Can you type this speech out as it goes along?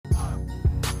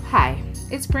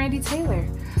it's Brandy Taylor.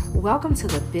 Welcome to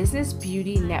the Business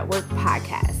Beauty Network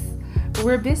podcast,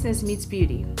 where business meets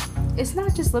beauty. It's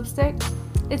not just lipstick,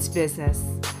 it's business.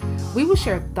 We will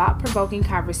share thought-provoking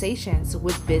conversations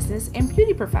with business and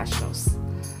beauty professionals.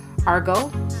 Our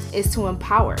goal is to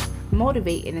empower,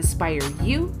 motivate, and inspire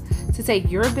you to take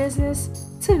your business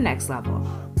to the next level.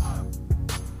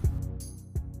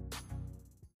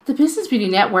 The Business Beauty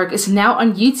Network is now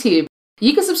on YouTube.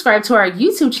 You can subscribe to our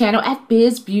YouTube channel at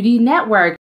Biz Beauty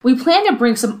Network. We plan to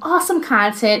bring some awesome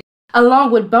content along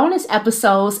with bonus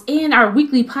episodes and our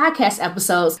weekly podcast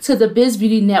episodes to the Biz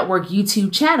Beauty Network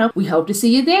YouTube channel. We hope to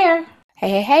see you there.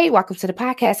 Hey, welcome to the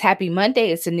podcast. Happy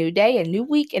Monday. It's a new day, a new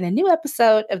week, and a new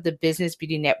episode of the Business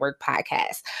Beauty Network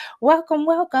podcast. Welcome.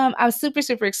 I'm super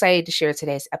excited to share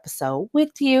today's episode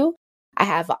with you. I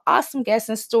have an awesome guest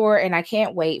in store, and I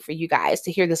can't wait for you guys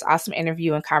to hear this awesome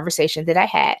interview and conversation that I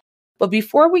had. But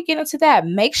before we get into that,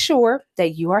 make sure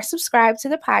that you are subscribed to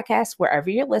the podcast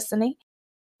wherever you're listening.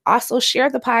 Also, share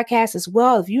the podcast as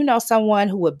well. If you know someone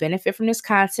who would benefit from this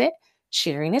content,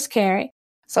 sharing is caring.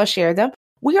 So share them.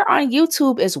 We are on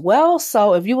YouTube as well.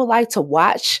 So if you would like to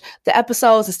watch the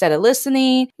episodes instead of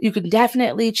listening, you can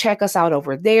definitely check us out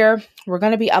over there. We're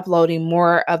going to be uploading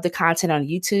more of the content on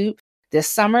YouTube this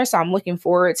summer. So I'm looking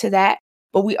forward to that.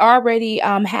 But we already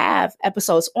have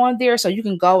episodes on there, so you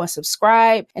can go and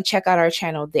subscribe and check out our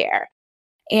channel there.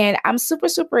 And I'm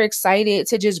super excited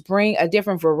to just bring a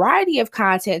different variety of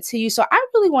content to you. So I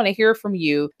really want to hear from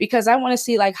you because I want to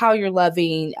see like how you're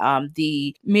loving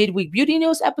the midweek beauty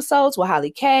news episodes with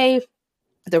Holly K,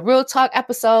 the Real Talk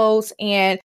episodes,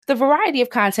 and the variety of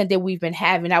content that we've been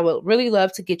having. I would really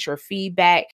love to get your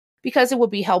feedback because it would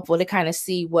be helpful to kind of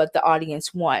see what the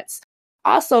audience wants.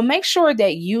 Also, make sure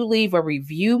that you leave a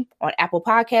review on Apple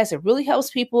Podcasts. It really helps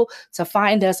people to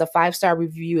find us. A 5-star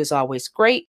review is always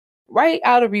great. Write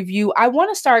out a review. I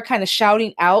want to start kind of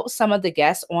shouting out some of the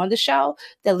guests on the show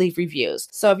that leave reviews.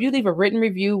 So if you leave a written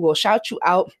review, we'll shout you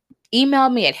out. Email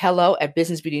me at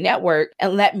hello@Business Beauty Network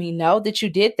and let me know that you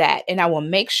did that. And I will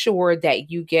make sure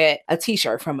that you get a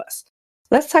t-shirt from us.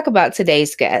 Let's talk about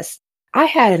today's guest. I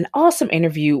had an awesome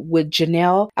interview with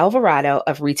Janelle Alvarado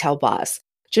of Retail Boss.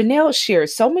 Janelle shared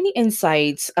so many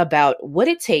insights about what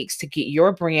it takes to get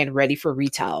your brand ready for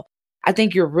retail. I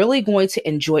think you're really going to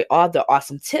enjoy all the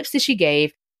awesome tips that she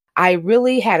gave. I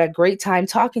really had a great time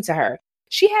talking to her.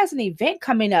 She has an event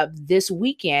coming up this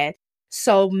weekend,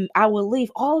 so I will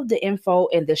leave all of the info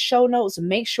in the show notes.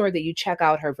 Make sure that you check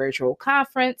out her virtual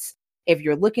conference. If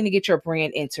you're looking to get your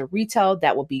brand into retail,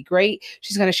 that will be great.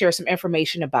 She's going to share some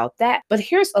information about that. But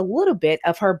here's a little bit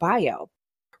of her bio.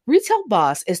 Retail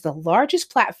Boss is the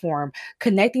largest platform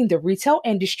connecting the retail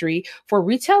industry for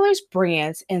retailers,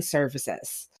 brands, and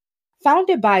services.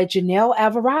 Founded by Janelle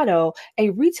Alvarado, a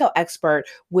retail expert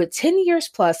with 10 years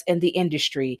plus in the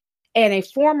industry and a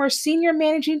former senior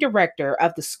managing director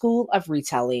of the School of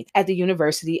Retailing at the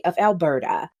University of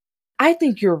Alberta. I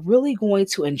think you're really going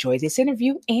to enjoy this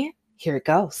interview, and here it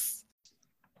goes.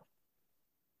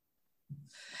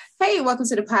 Hey, welcome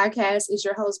to the podcast. It's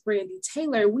your host, Brandy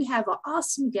Taylor. We have an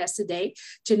awesome guest today,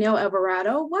 Janelle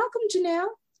Alvarado. Welcome, Janelle.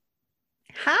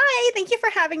 Hi, thank you for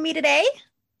having me today.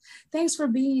 Thanks for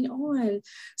being on.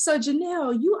 So,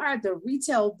 Janelle, you are the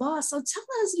retail boss. So tell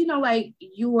us, like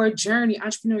your journey,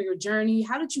 entrepreneurial journey.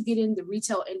 How did you get in the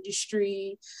retail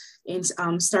industry and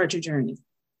start your journey?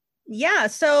 Yeah,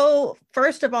 so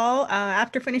first of all,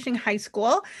 after finishing high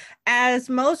school, as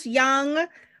most young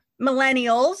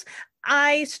millennials,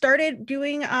 I started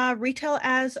doing retail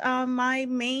as my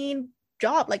main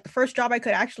job, like the first job I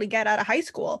could actually get out of high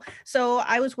school. So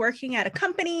I was working at a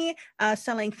company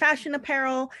selling fashion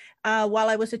apparel while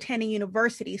I was attending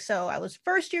university. So I was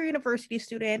first year university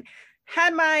student,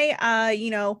 had my,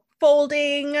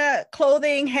 folding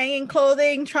clothing, hanging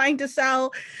clothing, trying to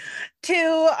sell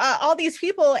to all these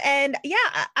people. And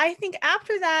yeah, I think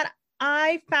after that,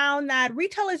 I found that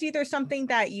retail is either something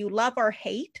that you love or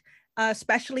hate.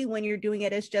 Especially when you're doing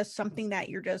it as just something that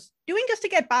you're just doing just to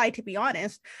get by, to be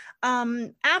honest.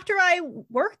 After I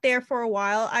worked there for a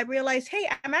while, I realized, hey,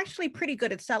 I'm actually pretty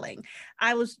good at selling.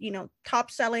 I was, top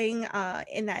selling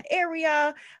in that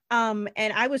area. And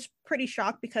I was pretty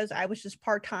shocked because I was just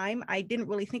part-time. I didn't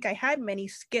really think I had many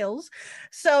skills.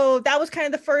 So that was kind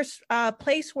of the first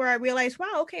place where I realized,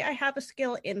 wow, okay, I have a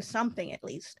skill in something at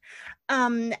least.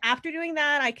 After doing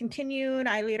that, I continued.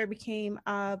 I later became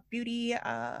a beauty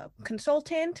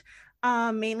consultant,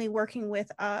 mainly working with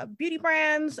beauty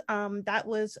brands. That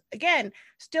was, again,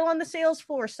 still on the sales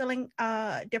floor, selling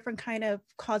different kind of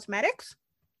cosmetics.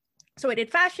 So I did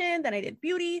fashion, then I did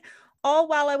beauty, all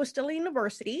while I was still in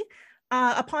university.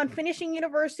 Upon finishing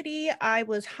university, I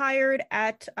was hired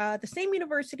at the same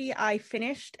university I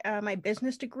finished my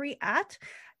business degree at.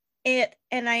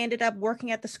 And I ended up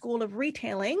working at the School of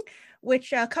Retailing,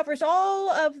 which covers all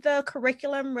of the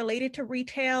curriculum related to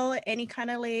retail, any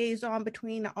kind of liaison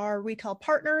between our retail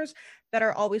partners that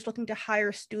are always looking to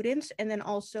hire students, and then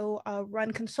also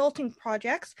run consulting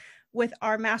projects with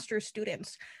our master's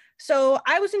students. So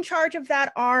I was in charge of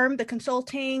that arm, the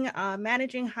consulting,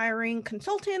 managing, hiring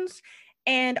consultants,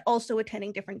 and also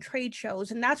attending different trade shows.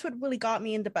 And that's what really got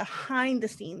me in the behind the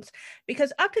scenes,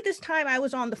 because up to this time I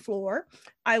was on the floor,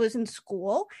 I was in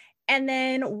school. And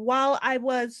then while I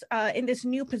was in this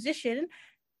new position,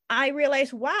 I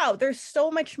realized, wow, there's so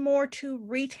much more to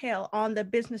retail on the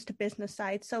business to business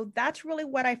side. So that's really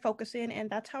what I focus in, and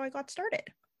that's how I got started.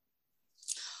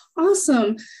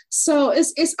 Awesome. So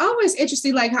it's always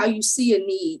interesting, like how you see a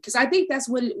need, because I think that's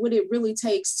what it really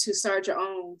takes to start your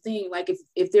own thing. Like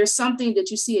if there's something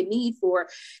that you see a need for,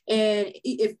 and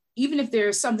if even if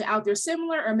there's something out there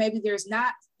similar, or maybe there's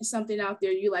not something out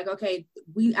there, you're like, okay,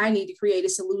 I need to create a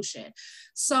solution.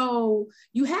 So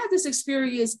you had this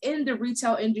experience in the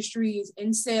retail industries,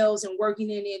 in sales, and working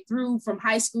in it through from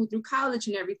high school through college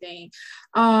and everything.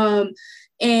 And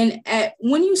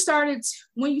when you saw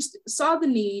the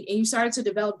need and you started to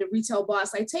develop the Retail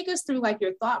Boss, like take us through like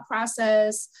your thought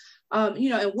process,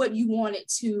 and what you wanted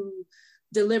to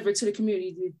deliver to the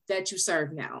community that you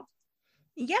serve now.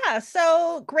 Yeah,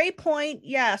 so great point.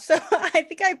 Yeah, so I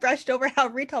think I brushed over how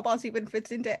Retail Boss even fits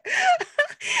into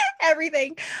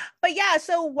everything. But yeah,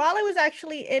 so while I was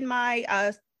actually in my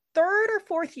third or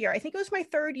fourth year, I think it was my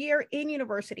third year in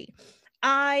university,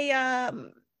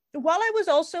 while I was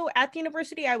also at the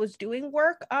university, I was doing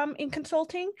work in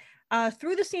consulting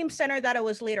through the same center that I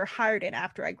was later hired in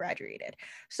after I graduated.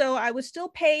 So I was still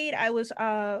paid. I was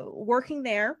working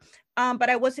there, but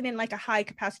I wasn't in like a high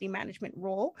capacity management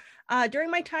role. During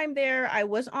my time there, I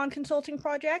was on consulting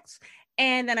projects,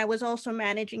 and then I was also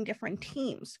managing different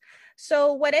teams.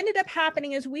 So what ended up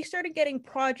happening is we started getting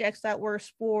projects that were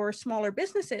for smaller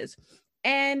businesses.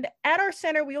 And at our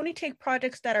center, we only take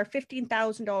projects that are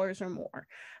 $15,000 or more.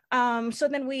 So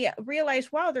then we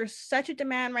realized, wow, there's such a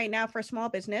demand right now for a small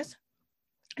business.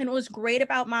 And what was great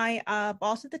about my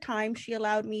boss at the time, she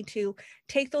allowed me to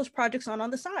take those projects on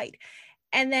the side.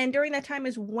 And then during that time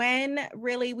is when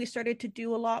really we started to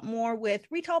do a lot more with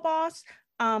Retail Boss.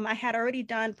 I had already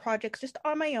done projects just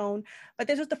on my own, but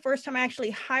this was the first time I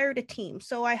actually hired a team.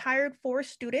 So I hired 4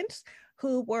 students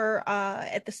who were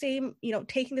at the same,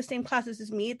 taking the same classes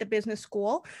as me at the business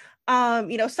school.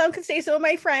 Some could say some of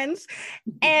my friends.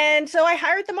 And so I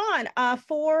hired them on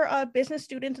 4 business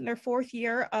students in their 4th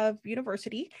year of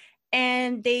university.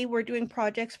 And they were doing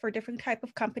projects for different type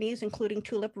of companies, including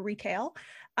Tulip Retail,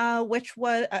 which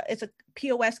is a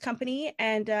POS company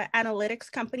and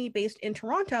analytics company based in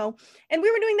Toronto. And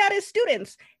we were doing that as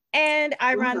students. And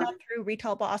I ran that through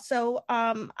Retail Boss. So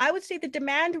I would say the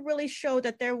demand really showed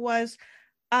that there was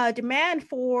a demand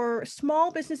for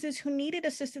small businesses who needed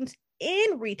assistance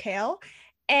in retail,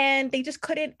 and they just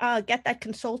couldn't get that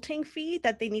consulting fee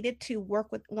that they needed to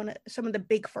work with some of the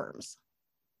big firms.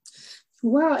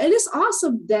 Wow. And it's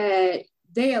awesome that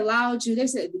they allowed you,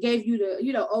 gave you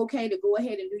the, okay to go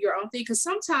ahead and do your own thing. Because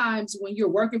sometimes when you're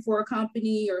working for a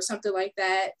company or something like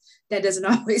that, that doesn't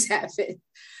always happen.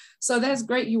 So that's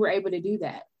great you were able to do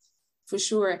that, for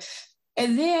sure.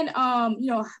 And then,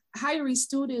 hiring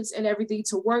students and everything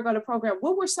to work on a program.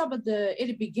 What were some of in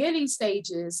the beginning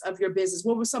stages of your business,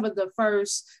 what were some of the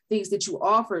first things that you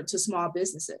offered to small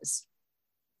businesses?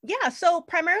 Yeah, so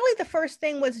primarily the first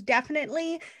thing was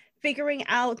definitely figuring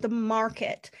out the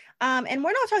market. And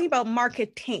we're not talking about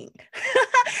marketing,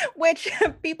 which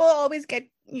people always get,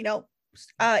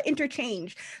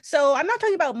 interchange. So I'm not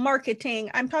talking about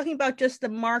marketing. I'm talking about just the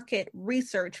market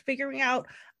research, figuring out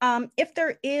if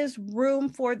there is room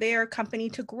for their company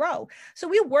to grow. So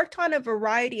we worked on a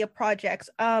variety of projects.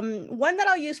 One that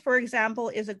I'll use, for example,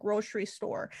 is a grocery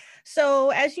store. So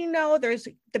as you know, there's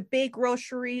the big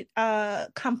grocery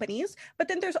companies, but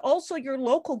then there's also your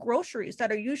local groceries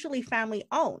that are usually family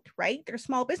owned, right? They're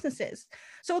small businesses.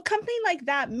 So a company like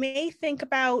that may think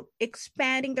about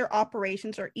expanding their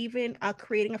operations or even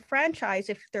creating a franchise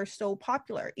if they're so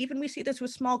popular. Even we see this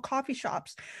with small coffee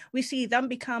shops. We see them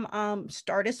become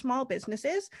start as small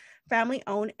businesses, family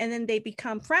owned, and then they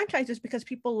become franchises because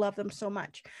people love them so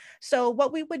much. So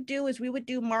what we would do is we would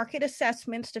do market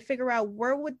assessments to figure out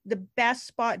where would the best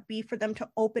spot be for them to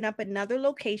open up another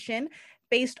location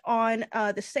based on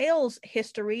the sales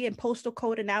history and postal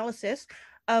code analysis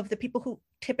of the people who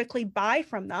typically buy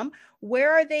from them,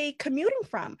 where are they commuting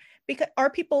from? Because are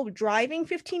people driving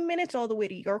 15 minutes all the way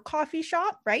to your coffee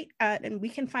shop, right? And we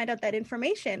can find out that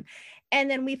information. And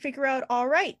then we figure out, all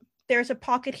right, there's a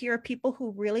pocket here of people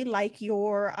who really like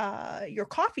your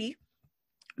coffee.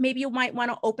 Maybe you might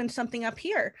want to open something up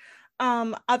here.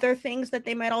 Other things that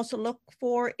they might also look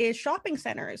for is shopping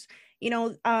centers.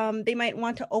 They might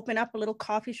want to open up a little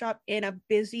coffee shop in a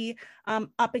busy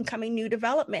up and coming new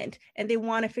development. And they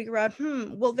want to figure out,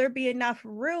 will there be enough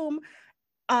room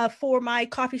for my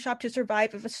coffee shop to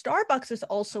survive if a Starbucks is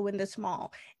also in this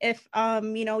mall? If,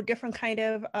 different kind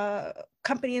of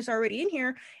companies already in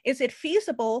here, is it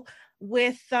feasible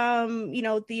with,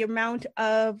 the amount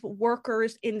of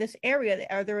workers in this area?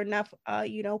 Are there enough,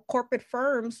 corporate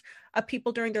firms of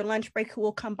people during their lunch break who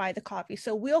will come buy the coffee?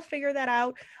 So we'll figure that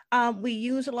out. We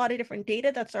use a lot of different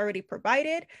data that's already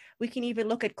provided. We can even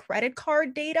look at credit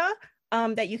card data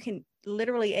that you can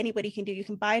literally anybody can do. You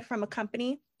can buy it from a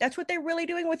company. That's what they're really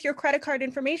doing with your credit card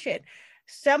information.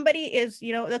 Somebody is,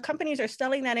 the companies are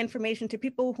selling that information to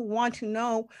people who want to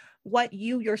know what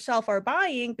you yourself are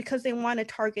buying because they want to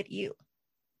target you.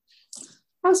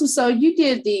 Awesome. So you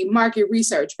did the market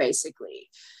research basically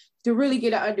to really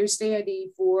get an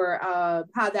understanding for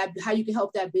how you can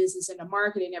help that business and the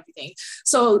market and everything.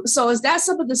 So is that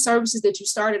some of the services that you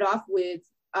started off with,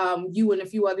 you and a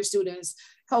few other students,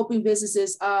 helping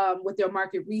businesses with their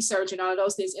market research and all of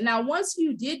those things? And now once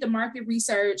you did the market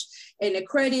research and the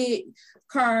credit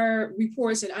card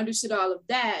reports and understood all of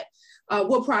that,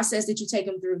 what process did you take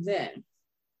them through then?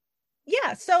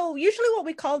 Yeah, so usually what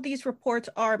we call these reports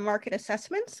are market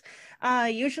assessments.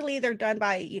 Usually they're done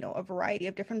by, a variety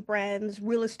of different brands,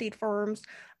 real estate firms,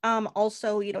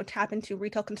 also, tap into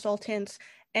retail consultants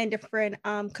and different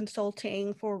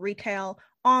consulting for retail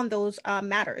on those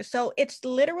matters. So it's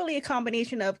literally a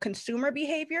combination of consumer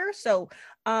behavior, so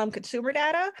consumer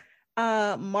data,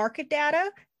 market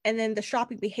data, and then the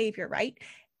shopping behavior, right?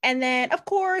 And then, of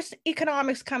course,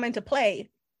 economics come into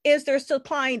play. Is there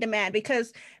supply and demand?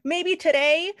 Because maybe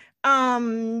today,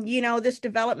 this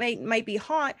development might be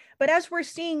hot, but as we're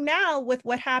seeing now with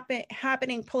what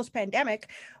happening post-pandemic,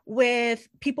 with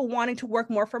people wanting to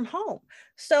work more from home.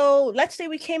 So let's say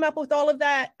we came up with all of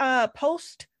that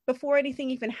post before anything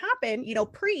even happened,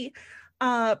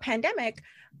 pre-pandemic.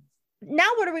 Now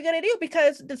what are we going to do?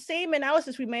 Because the same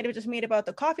analysis we might have just made about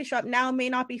the coffee shop now may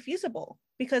not be feasible,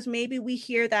 because maybe we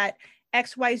hear that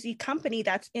XYZ company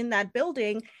that's in that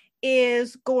building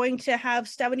is going to have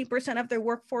 70% of their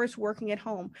workforce working at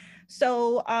home.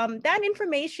 So that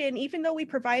information, even though we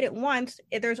provide it once,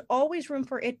 there's always room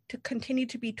for it to continue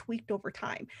to be tweaked over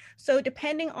time. So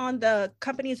depending on the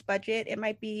company's budget, it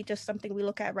might be just something we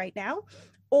look at right now,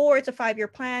 or it's a 5-year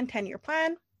plan, 10-year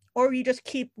plan, or you just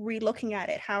keep re-looking at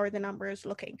it. How are the numbers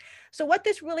looking? So what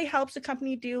this really helps the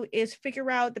company do is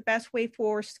figure out the best way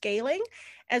for scaling,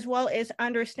 as well as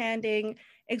understanding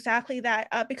exactly that,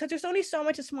 because there's only so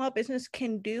much a small business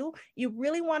can do. You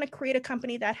really want to create a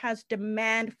company that has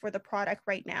demand for the product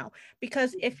right now.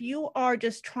 Because if you are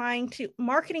just trying to,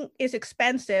 marketing is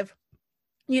expensive,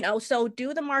 so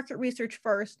do the market research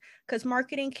first, because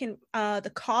marketing can,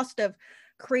 the cost of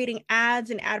creating ads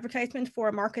and advertisements for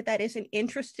a market that isn't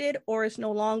interested or is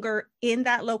no longer in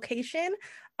that location,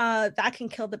 that can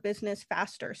kill the business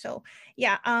faster. So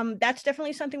yeah, that's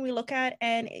definitely something we look at.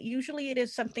 And usually it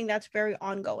is something that's very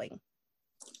ongoing.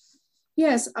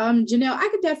 Yes, Janelle, I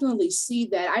could definitely see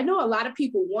that. I know a lot of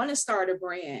people want to start a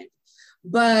brand,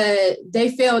 but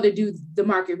they fail to do the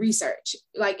market research.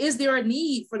 Like, is there a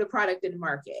need for the product in the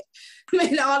market?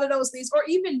 And all of those things, or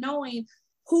even knowing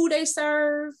who they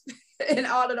serve and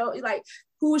all of those, like,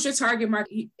 who is your target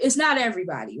market? It's not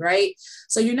everybody, right?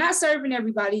 So you're not serving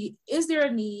everybody. Is there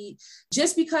a need?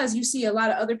 Just because you see a lot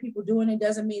of other people doing it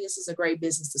doesn't mean this is a great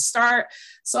business to start.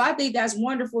 So I think that's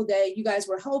wonderful that you guys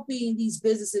were helping these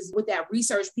businesses with that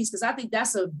research piece, because I think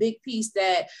that's a big piece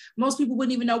that most people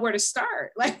wouldn't even know where to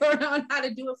start, like, or know how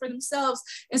to do it for themselves.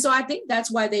 And so I think that's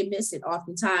why they miss it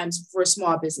oftentimes for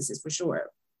small businesses, for sure.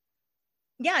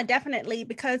 Yeah, definitely.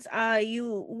 Because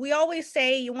we always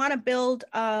say you want to build,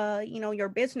 your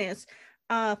business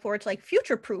for it's like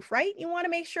future proof, right? You want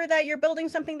to make sure that you're building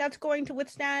something that's going to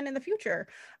withstand in the future.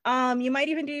 You might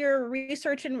even do your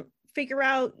research and figure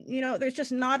out, there's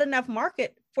just not enough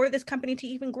market for this company to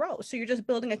even grow. So you're just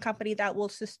building a company that will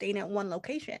sustain at one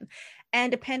location.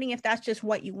 And depending if that's just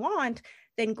what you want,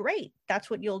 then great,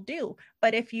 that's what you'll do.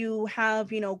 But if you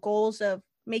have, goals of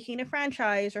making a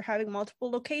franchise or having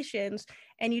multiple locations,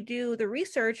 and you do the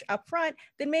research up front,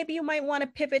 then maybe you might want to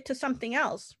pivot to something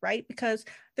else, right? Because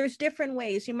there's different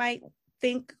ways. You might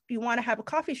think you want to have a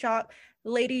coffee shop,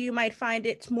 later you might find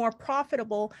it's more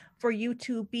profitable for you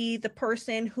to be the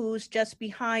person who's just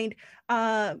behind,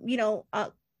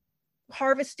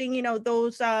 harvesting,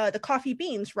 those the coffee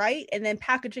beans, right? And then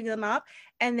packaging them up.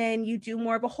 And then you do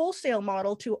more of a wholesale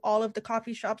model to all of the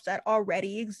coffee shops that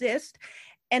already exist.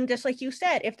 And just like you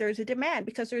said, if there's a demand,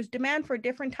 because there's demand for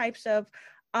different types of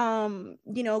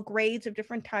grades of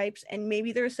different types, and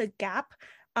maybe there's a gap.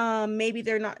 Maybe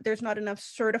there's not enough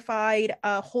certified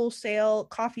wholesale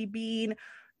coffee bean,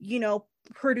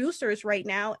 producers right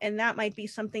now, and that might be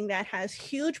something that has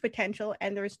huge potential,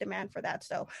 and there's demand for that.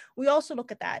 So we also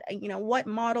look at that, what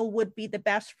model would be the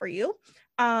best for you.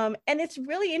 And it's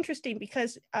really interesting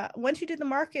because once you do the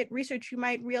market research, you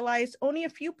might realize only a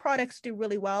few products do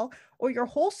really well, or your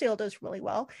wholesale does really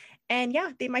well. And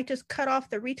yeah, they might just cut off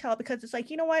the retail because it's like,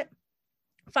 you know what,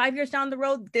 5 years down the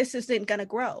road, this isn't going to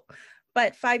grow.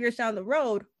 But 5 years down the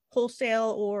road,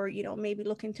 wholesale, or maybe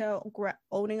looking to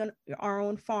owning our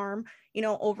own farm,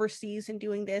 overseas and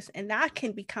doing this, and that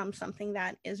can become something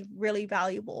that is really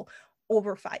valuable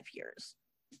over 5 years.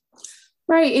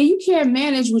 Right. And you can't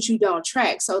manage what you don't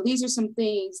track. So these are some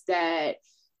things that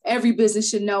every business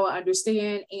should know and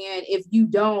understand. And if you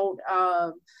don't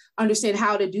understand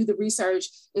how to do the research,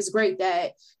 it's great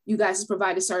that you guys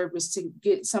provide a service to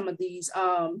get some of these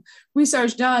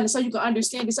research done, so you can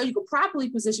understand it, so you can properly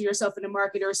position yourself in the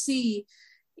market, or see,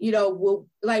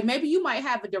 like maybe you might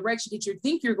have a direction that you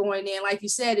think you're going in, like you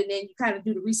said, and then you kind of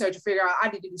do the research and figure out, I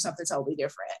need to do something totally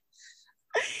different.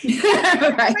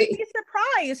 Right. Be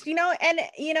surprised, and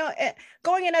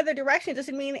going in other direction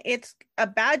doesn't mean it's a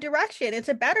bad direction. It's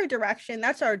a better direction.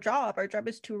 That's our job. Our job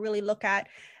is to really look at,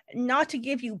 not to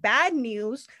give you bad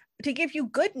news, to give you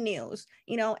good news,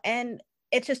 and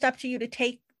it's just up to you to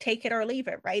take it or leave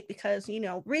it, right? Because,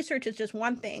 research is just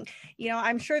one thing.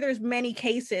 I'm sure there's many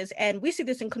cases, and we see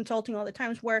this in consulting all the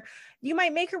times, where you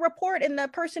might make a report and the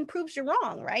person proves you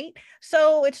wrong, right?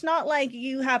 So it's not like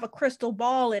you have a crystal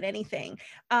ball in anything,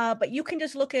 but you can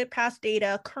just look at past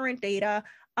data, current data,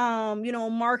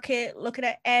 market, look at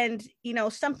it. And,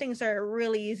 some things are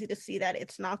really easy to see that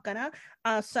it's not gonna,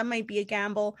 some might be a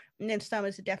gamble, and then some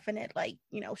is a definite,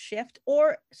 shift,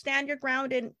 or stand your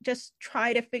ground and just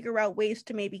try to figure out ways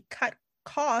to maybe cut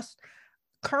costs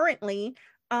currently,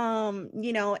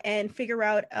 and figure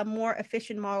out a more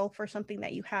efficient model for something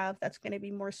that you have that's going to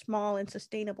be more small and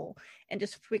sustainable, and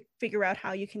just figure out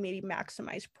how you can maybe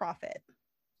maximize profit.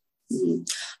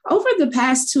 Over the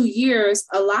past 2 years,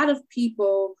 a lot of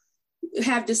people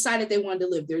have decided they want to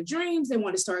live their dreams. They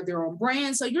want to start their own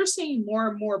brand. So you're seeing more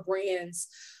and more brands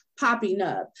popping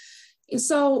up. And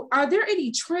so are there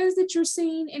any trends that you're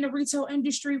seeing in the retail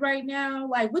industry right now?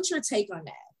 Like, what's your take on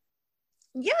that?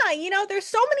 Yeah, there's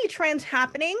so many trends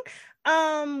happening.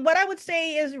 What I would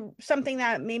say is something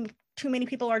that maybe too many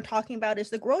people aren't talking about is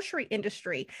the grocery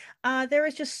industry. There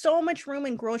is just so much room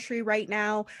in grocery right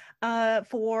now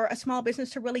for a small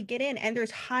business to really get in, and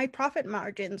there's high profit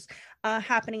margins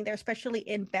happening there, especially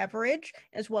in beverage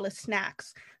as well as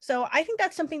snacks. So I think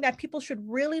that's something that people should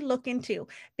really look into,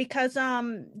 because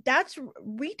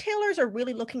retailers are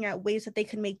really looking at ways that they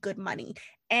can make good money.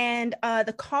 And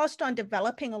the cost on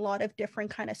developing a lot of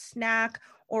different kind of snack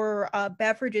or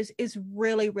beverages is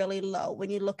really, really low when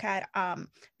you look at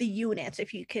the units,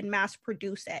 if you can mass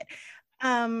produce it.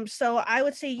 So I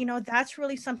would say, that's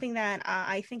really something that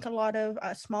I think a lot of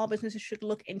small businesses should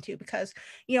look into, because,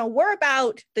 we're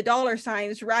about the dollar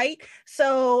signs, right?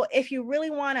 So if you really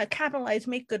want to capitalize,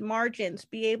 make good margins,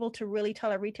 be able to really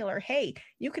tell a retailer, hey,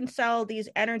 you can sell these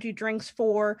energy drinks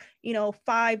for, $5,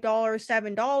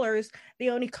 $7. They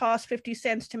only cost 50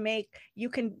 cents to make. You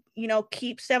can,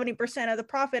 keep 70% of the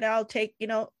profit. I'll take,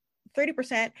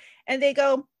 30%. And they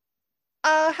go,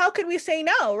 how could we say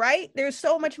no, right? There's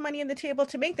so much money in the table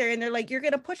to make there. And they're like, you're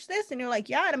going to push this? And you're like,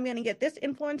 yeah, and I'm going to get this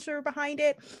influencer behind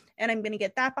it, and I'm going to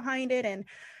get that behind it, and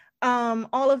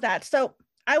all of that. So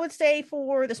I would say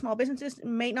for the small businesses, it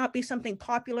may not be something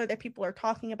popular that people are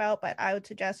talking about, but I would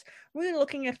suggest really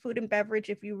looking at food and beverage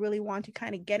if you really want to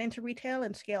kind of get into retail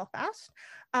and scale fast.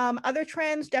 Other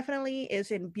trends definitely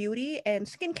is in beauty and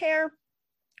skincare.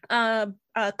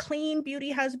 Clean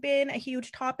beauty has been a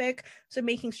huge topic. So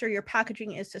making sure your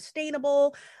packaging is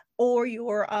sustainable, or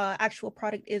your actual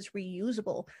product is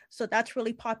reusable. So that's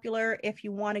really popular if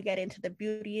you want to get into the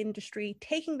beauty industry.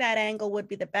 Taking that angle would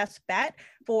be the best bet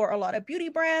for a lot of beauty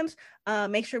brands.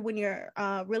 Make sure when you're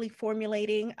really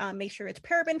formulating, make sure it's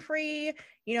paraben free,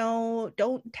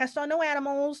 don't test on no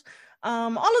animals.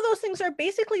 All of those things are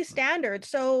basically standard.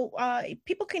 So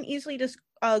people can easily just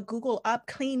Google up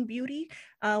clean beauty,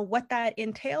 what that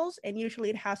entails. And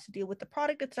usually it has to deal with the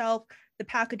product itself, the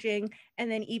packaging,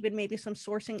 and then even maybe some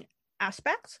sourcing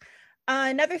aspects.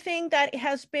 Another thing that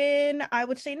has been, I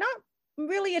would say, not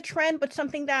really a trend, but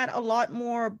something that a lot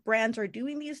more brands are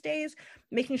doing these days,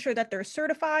 making sure that they're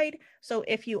certified. So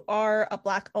if you are a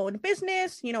Black owned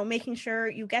business, making sure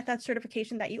you get that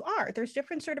certification that you are. There's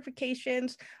different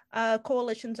certifications,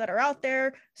 coalitions that are out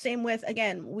there. Same with,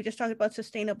 again, we just talked about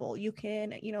sustainable. You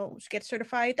can, get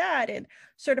certified that and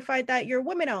certified that you're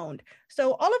women owned.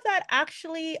 So all of that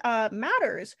actually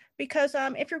matters, because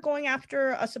if you're going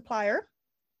after a supplier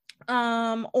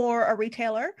or a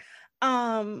retailer,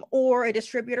 or a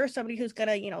distributor, somebody who's going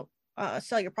to,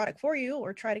 sell your product for you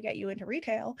or try to get you into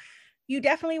retail, you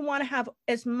definitely want to have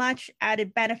as much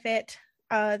added benefit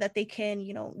that they can,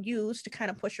 use to kind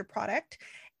of push your product.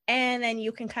 And then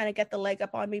you can kind of get the leg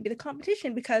up on maybe the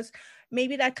competition, because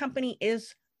maybe that company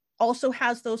also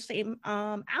has those same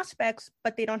aspects,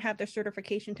 but they don't have their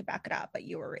certification to back it up, but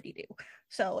you already do.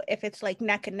 So if it's like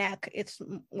neck and neck, it's,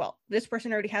 well, this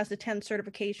person already has the 10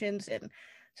 certifications and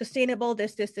sustainable,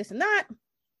 this, and that,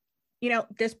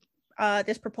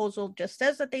 this proposal just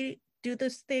says that they do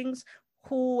these things.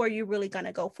 Who are you really going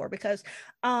to go for? Because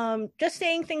just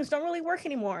saying things don't really work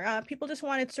anymore. People just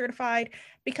want it certified,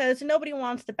 because nobody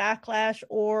wants the backlash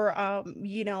or,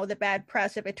 the bad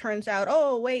press if it turns out,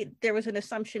 oh, wait, there was an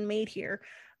assumption made here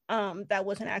that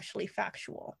wasn't actually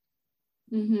factual.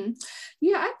 Mm-hmm.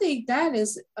 Yeah, I think that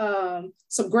is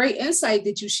some great insight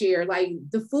that you share. Like,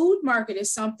 the food market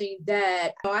is something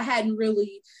that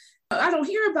I don't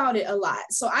hear about it a lot.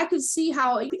 So I could see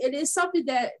how it is something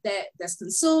that's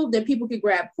consumed, that people can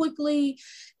grab quickly,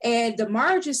 and the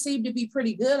margins seem to be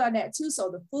pretty good on that too. So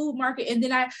the food market, and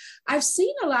then I've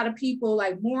seen a lot of people,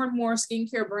 like more and more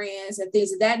skincare brands and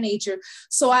things of that nature.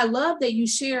 So I love that you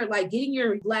shared, like, getting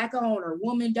your Black owned or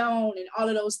woman owned and all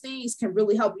of those things can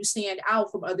really help you stand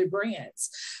out from other brands.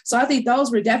 So I think those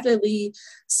were definitely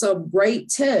some great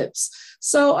tips.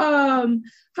 So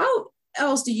how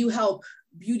else do you help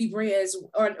beauty brands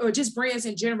or just brands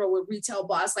in general with Retail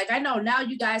Boss? Like, I know now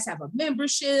you guys have a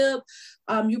membership,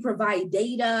 you provide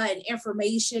data and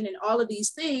information and all of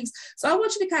these things. So I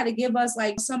want you to kind of give us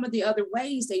like some of the other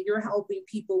ways that you're helping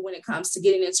people when it comes to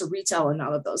getting into retail and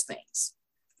all of those things.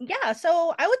 Yeah,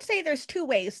 so I would say there's two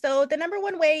ways. So the number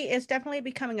one way is definitely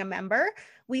becoming a member.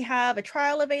 We have a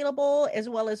trial available, as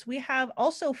well as we have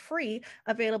also free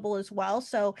available as well.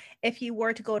 So if you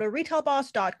were to go to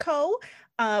retailboss.co,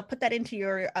 put that into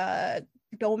your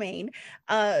domain.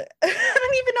 I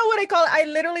don't even know what I call it. I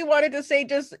literally wanted to say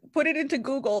just put it into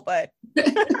Google, but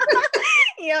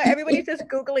everybody's just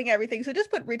Googling everything. So just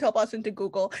put Retail Boss into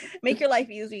Google, make your life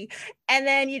easy. And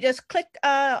then you just click,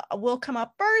 will come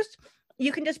up first.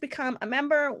 You can just become a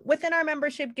member. Within our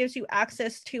membership gives you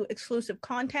access to exclusive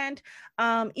content.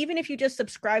 Even if you just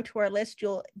subscribe to our list,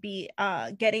 you'll be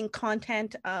getting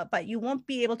content, but you won't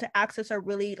be able to access our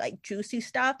really like juicy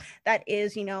stuff that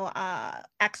is,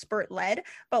 expert led,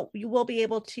 but you will be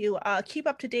able to keep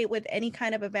up to date with any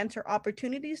kind of events or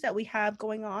opportunities that we have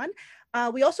going on.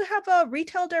 We also have a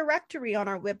retail directory on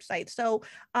our website. So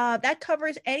that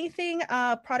covers anything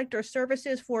product or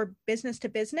services for business to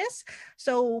business.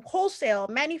 So wholesale,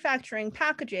 manufacturing,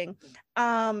 packaging,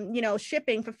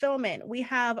 shipping, fulfillment. We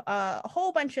have a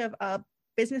whole bunch of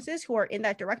businesses who are in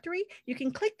that directory. You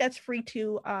can click, that's free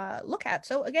to look at.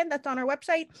 So again, that's on our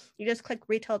website. You just click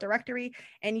retail directory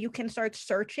and you can start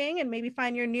searching and maybe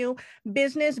find your new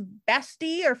business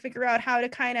bestie or figure out how to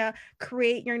kind of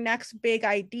create your next big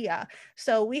idea.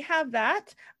 So we have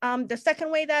that. The second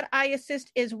way that I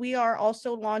assist is we are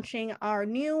also launching our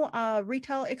new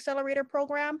retail accelerator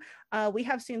program. We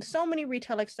have seen so many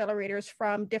retail accelerators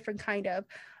from different kind of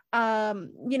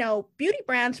beauty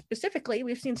brands specifically.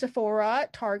 We've seen Sephora,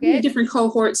 Target, different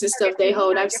cohorts and stuff they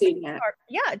hold. I've seen that.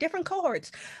 Yeah, different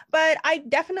cohorts. But I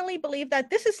definitely believe that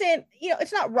this isn't,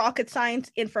 it's not rocket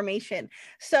science information.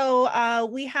 So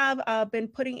we have been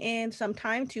putting in some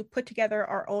time to put together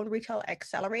our own retail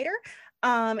accelerator.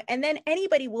 And then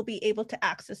anybody will be able to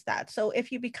access that. So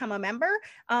if you become a member,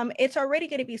 it's already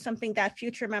going to be something that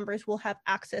future members will have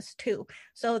access to.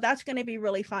 So that's going to be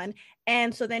really fun.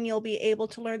 And so then you'll be able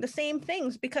to learn the same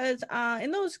things, because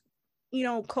in those,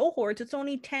 cohorts, it's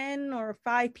only 10 or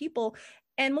 5 people.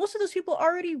 And most of those people are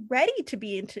already ready to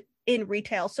be in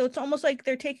retail. So it's almost like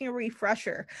they're taking a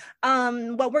refresher.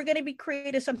 What we're going to be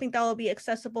creating is something that will be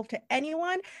accessible to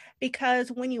anyone, because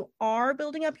when you are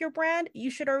building up your brand,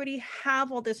 you should already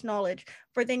have all this knowledge.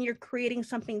 for then you're creating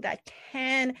something that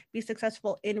can be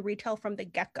successful in retail from the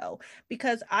get-go.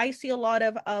 Because I see a lot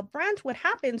of brands, what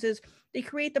happens is they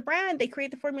create the brand, they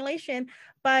create the formulation,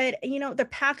 but the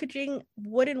packaging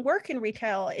wouldn't work in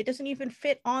retail. It doesn't even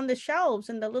fit on the shelves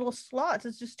and the little slots.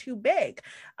 It's just too big.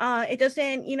 It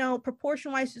doesn't,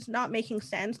 proportion wise, it's not making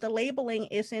sense. The labeling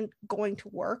isn't going to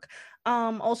work.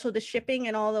 Also the shipping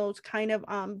and all those kind of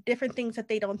different things that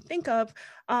they don't think of,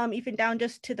 even down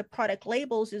just to the product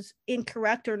labels, is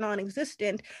incorrect or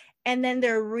non-existent. And then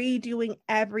they're redoing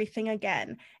everything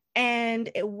again. And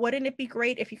wouldn't it be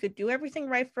great if you could do everything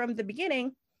right from the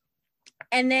beginning?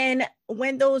 And then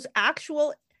when those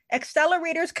actual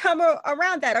accelerators come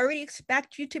around that already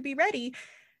expect you to be ready,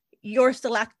 you're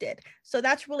selected. So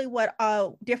that's really what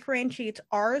differentiates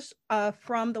ours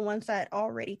from the ones that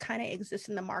already kind of exist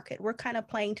in the market. We're kind of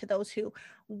playing to those who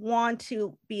want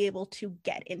to be able to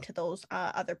get into those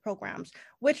other programs,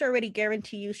 which already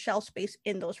guarantee you shelf space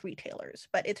in those retailers.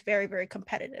 But it's very, very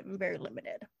competitive and very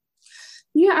limited.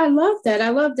 Yeah, I love that. I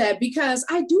love that because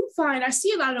I do find I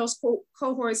see a lot of those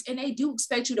cohorts and they do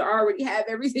expect you to already have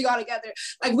everything all together.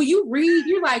 Like when you read,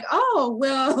 you're like, oh,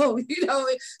 well,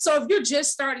 so if you're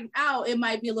just starting out, it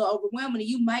might be a little overwhelming and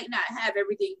you might not have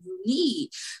everything you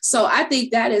need. So I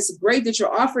think that is great that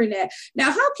you're offering that.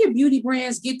 Now, how can beauty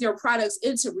brands get their products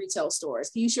into retail stores?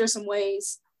 Can you share some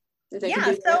ways that they can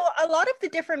do that? So a lot of the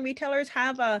different retailers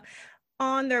have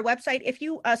on their website, if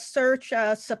you search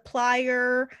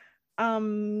supplier,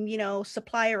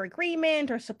 supplier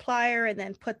agreement or supplier, and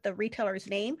then put the retailer's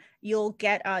name, you'll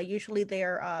get usually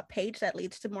their page that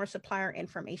leads to more supplier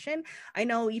information. I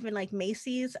know even like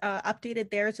Macy's updated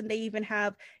theirs, and they even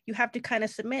you have to kind of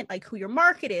submit like who your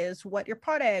market is, what your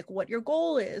product, what your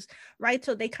goal is, right?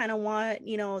 So they kind of want,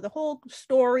 the whole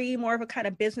story, more of a kind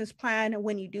of business plan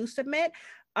when you do submit.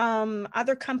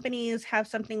 Other companies have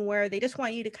something where they just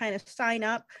want you to kind of sign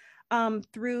up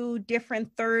through different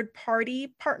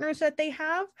third-party partners that they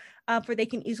have, for they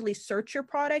can easily search your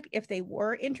product if they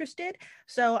were interested.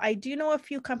 So I do know a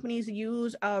few companies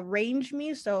use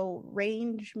RangeMe, so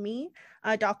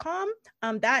rangeme.com.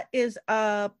 That is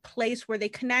a place where they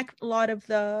connect a lot of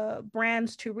the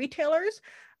brands to retailers.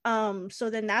 So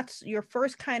then that's your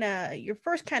first kind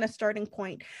of starting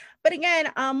point. But again,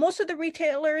 most of the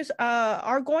retailers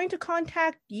are going to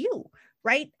contact you,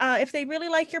 right? If they really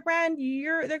like your brand,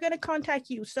 they're going to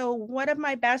contact you. So one of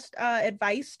my best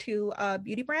advice to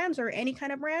beauty brands or any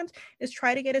kind of brands is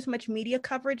try to get as much media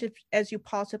coverage as you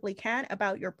possibly can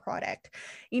about your product.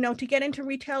 To get into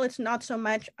retail, it's not so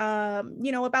much,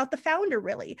 about the founder,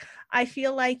 really. I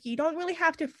feel like you don't really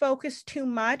have to focus too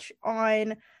much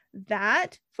on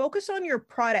that. Focus on your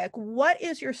product. What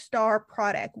is your star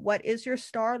product? What is your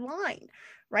star line,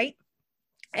 right?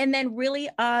 And then really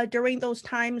during those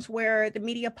times where the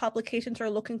media publications are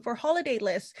looking for holiday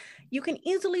lists, you can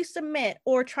easily submit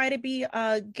or try to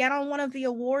get on one of the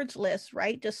awards lists,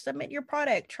 right? Just submit your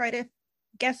product, try to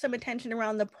get some attention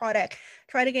around the product,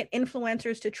 try to get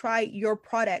influencers to try your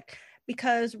product,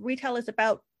 because retail is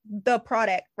about the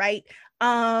product, right?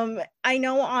 I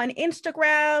know on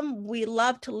Instagram, we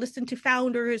love to listen to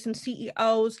founders and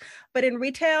CEOs, but in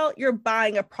retail, you're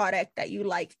buying a product that you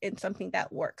like and something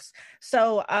that works.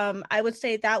 So I would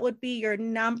say that would be your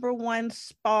number one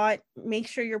spot. Make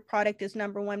sure your product is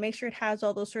number one. Make sure it has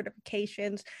all those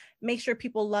certifications. Make sure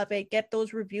people love it. Get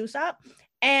those reviews up,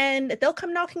 and they'll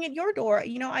come knocking at your door.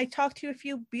 I talked to a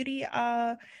few beauty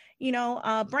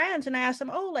brands, and I asked them,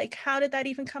 how did that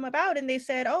even come about? And they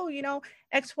said,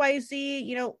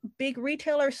 XYZ, big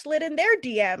retailer slid in their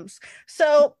DMs.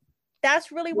 So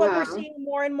that's really what we're seeing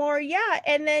more and more. Yeah.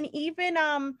 And then even,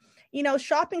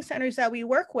 shopping centers that we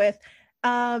work with,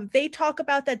 they talk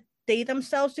about that they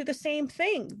themselves do the same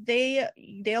thing.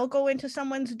 They'll go into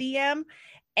someone's DM,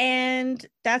 and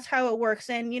that's how it works.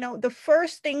 And, the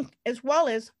first thing as well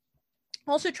is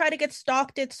also try to get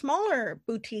stocked at smaller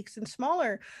boutiques and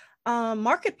smaller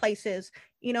marketplaces.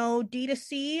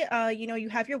 D2C, you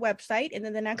have your website, and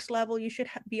then the next level you should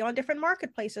be on different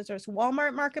marketplaces. There's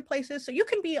Walmart marketplaces, so you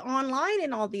can be online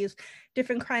in all these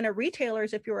different kind of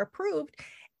retailers if you're approved.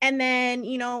 And then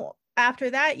after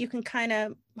that you can kind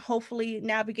of hopefully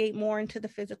navigate more into the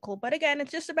physical. But again,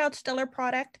 it's just about stellar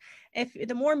product. If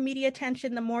the more media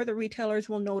attention, the more the retailers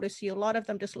will notice you. A lot of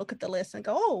them just look at the list and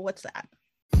go, oh, what's that?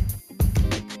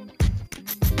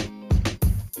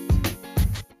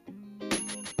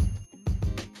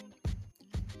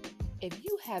 If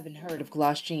you haven't heard of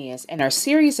Gloss Genius and are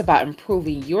serious about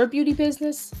improving your beauty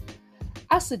business,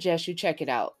 I suggest you check it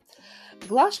out.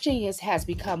 Gloss Genius has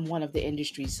become one of the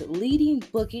industry's leading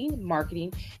booking,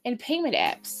 marketing, and payment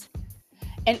apps.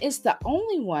 And it's the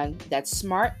only one that's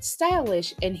smart,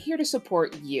 stylish, and here to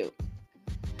support you.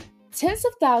 Tens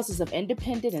of thousands of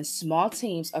independent and small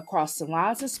teams across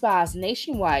salons and spas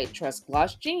nationwide trust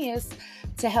Gloss Genius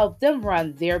to help them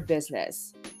run their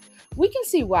business. We can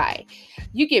see why.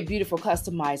 You get beautiful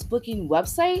customized booking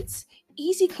websites,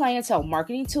 easy clientele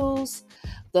marketing tools,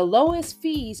 the lowest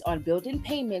fees on built-in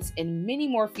payments, and many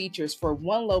more features for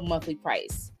one low monthly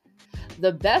price.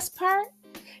 The best part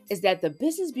is that the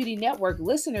Business Beauty Network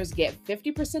listeners get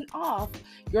 50% off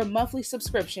your monthly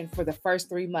subscription for the first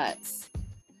 3 months.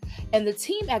 And the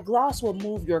team at Gloss will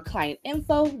move your client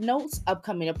info, notes,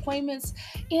 upcoming appointments,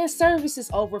 and services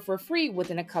over for free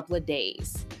within a couple of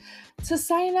days. To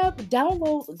sign up,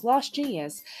 download Gloss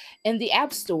Genius in the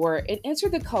App Store and enter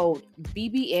the code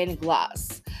BBN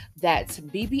Gloss. That's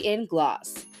BBN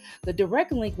Gloss. The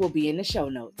direct link will be in the show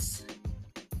notes.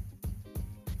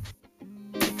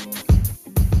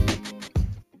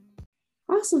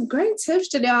 Awesome. Great tips,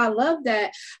 Janelle. I love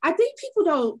that. I think people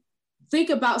don't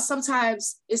think about,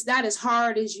 sometimes it's not as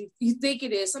hard as you think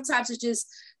it is. Sometimes it's just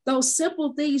those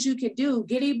simple things you can do,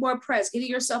 getting more press, getting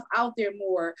yourself out there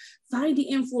more,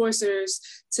 finding influencers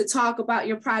to talk about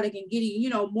your product and getting,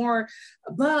 more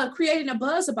buzz, creating a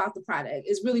buzz about the product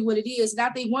is really what it is. And I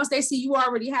think once they see you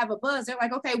already have a buzz, they're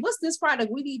like, okay, what's this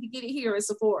product? We need to get it here in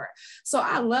Sephora. So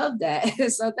I love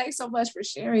that. So thanks so much for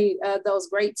sharing those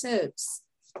great tips.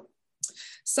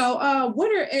 So and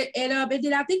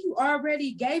then I think you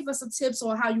already gave us some tips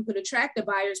on how you could attract the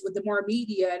buyers with the more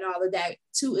media and all of that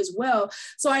too as well.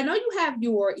 So I know you have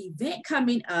your event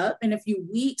coming up in a few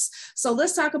weeks. So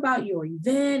let's talk about your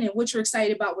event and what you're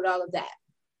excited about with all of that.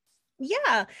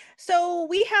 Yeah, so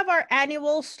we have our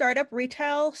annual Startup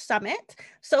Retail Summit.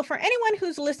 So for anyone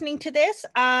who's listening to this,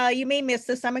 you may miss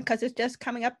the summit because it's just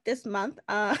coming up this month.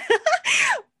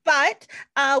 But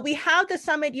we have the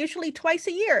summit usually twice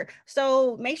a year.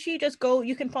 So make sure you just go,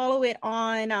 you can follow it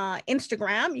on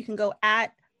Instagram. You can go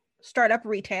at Startup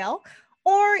Retail.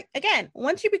 Or again,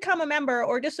 once you become a member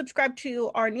or just subscribe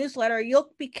to our newsletter,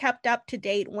 you'll be kept up to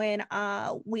date when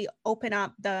we open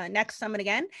up the next summit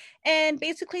again. And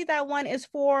basically that one is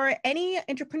for any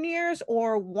entrepreneurs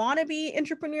or wannabe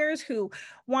entrepreneurs who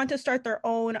want to start their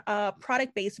own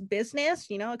product-based business.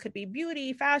 It could be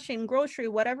beauty, fashion, grocery,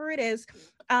 whatever it is.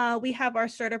 We have our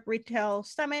Startup Retail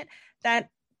Summit that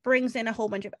brings in a whole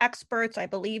bunch of experts. I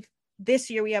believe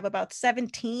this year we have about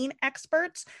 17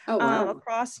 experts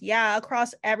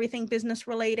across everything business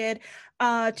related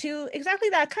to exactly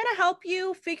that, kind of help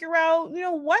you figure out,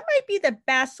 what might be the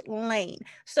best lane.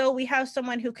 So we have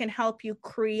someone who can help you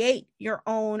create your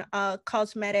own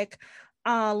cosmetic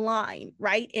line,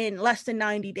 right, in less than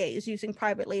 90 days using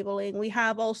private labeling. We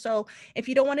have also, if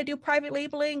you don't want to do private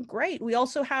labeling, great. We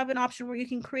also have an option where you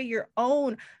can create your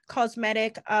own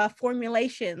cosmetic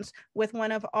formulations with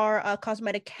one of our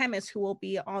cosmetic chemists who will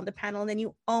be on the panel. And then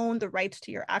you own the rights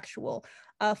to your actual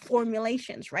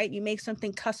formulations, right? You make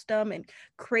something custom and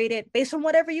create it based on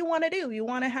whatever you want to do. You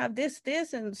want to have this,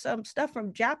 and some stuff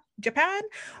from Japan,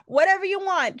 whatever you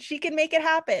want, she can make it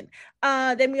happen.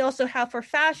 Then we also have for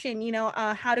fashion,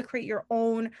 how to create your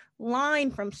own line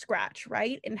from scratch,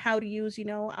 right? And how to use,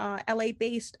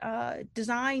 LA-based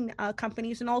design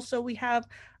companies. And also we have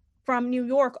from New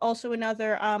York, also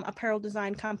another apparel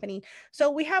design company.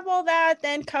 So we have all that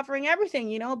then covering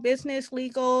everything, business,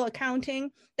 legal,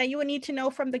 accounting that you would need to know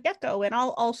from the get-go. And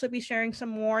I'll also be sharing some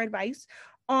more advice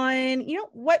on,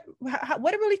 what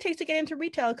it really takes to get into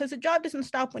retail, because the job doesn't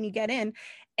stop when you get in,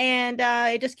 and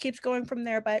it just keeps going from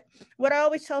there. But what I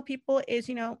always tell people is,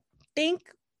 think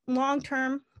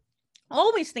long-term,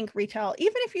 always think retail,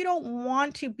 even if you don't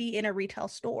want to be in a retail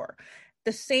store.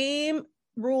 The same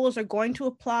rules are going to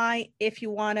apply if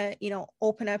you want to,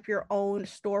 open up your own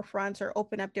storefronts or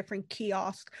open up different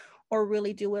kiosks or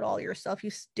really do it all yourself.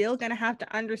 You're still going to have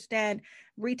to understand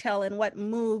retail and what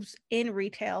moves in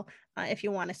retail if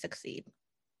you want to succeed.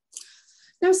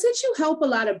 Now, since you help a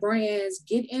lot of brands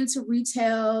get into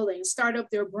retail and start up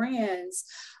their brands,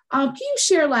 can you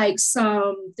share like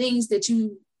some things that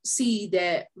you see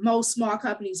that most small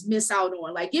companies miss out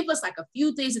on? Like, give us like a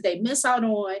few things that they miss out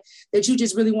on that you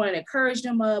just really want to encourage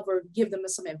them of or give them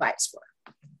some advice for.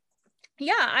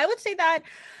 Yeah, I would say that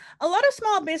a lot of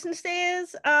small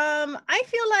businesses, I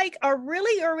feel like, are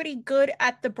really already good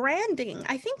at the branding.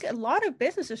 I think a lot of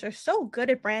businesses are so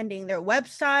good at branding. Their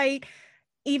website,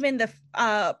 even the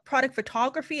product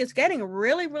photography is getting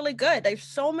really, really good. There's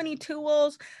so many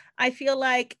tools. I feel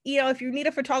like, if you need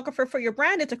a photographer for your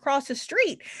brand, it's across the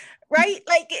street, right?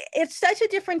 Like it's such a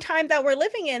different time that we're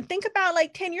living in. Think about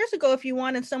like 10 years ago, if you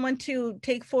wanted someone to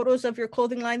take photos of your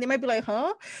clothing line, they might be like,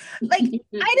 huh? Like,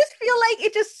 I just feel like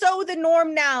it's just so the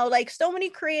norm now. Like so many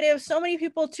creatives, so many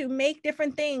people to make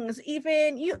different things.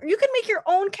 Even you can make your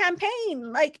own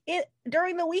campaign like it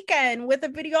during the weekend with a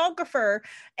videographer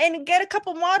and get a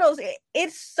couple models.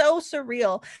 It's so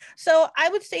surreal. So I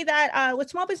would say that with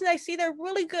small business, I see they're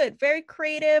really good, very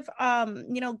creative,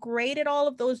 great at all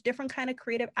of those different kind of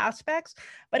creative aspects.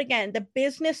 But again, the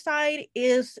business side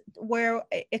is where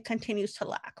it continues to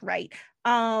lack, right?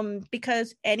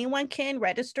 Because anyone can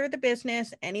register the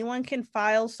business, anyone can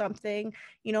file something,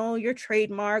 your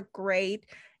trademark, great,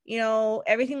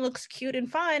 everything looks cute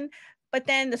and fun, but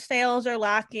then the sales are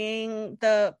lacking,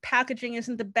 the packaging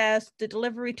isn't the best, the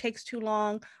delivery takes too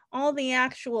long, all the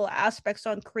actual aspects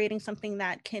on creating something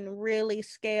that can really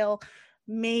scale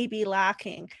may be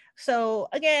lacking. So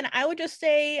again, I would just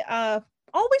say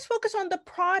always focus on the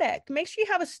product. Make sure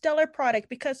you have a stellar product,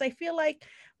 because I feel like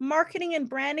marketing and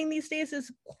branding these days is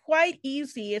quite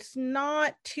easy. It's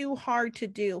not too hard to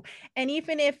do. And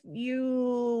even if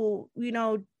you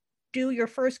do your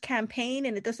first campaign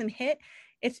and it doesn't hit,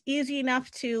 it's easy enough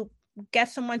to get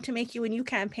someone to make you a new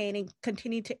campaign and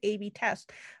continue to A/B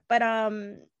test. But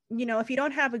if you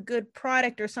don't have a good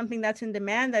product or something that's in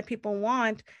demand that people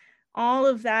want, all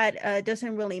of that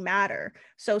doesn't really matter.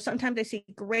 So sometimes I see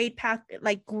great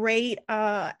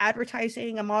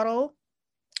advertising, a model,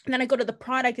 and then I go to the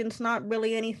product and it's not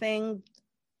really anything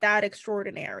that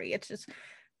extraordinary. It's just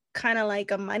kind of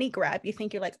like a money grab. You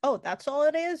think you're like, oh, that's all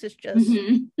it is? It's just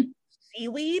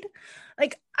seaweed?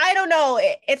 Like, I don't know.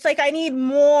 It's like, I need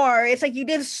more. It's like, you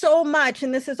did so much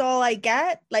and this is all I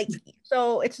get. Like,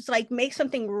 so it's just like, make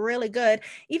something really good,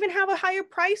 even have a higher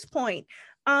price point.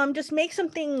 Just make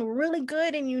something really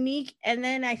good and unique, and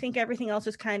then I think everything else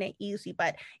is kind of easy.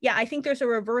 But yeah, I think there's a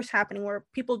reverse happening where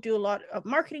people do a lot of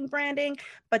marketing branding,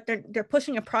 but they're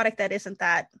pushing a product that isn't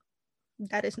that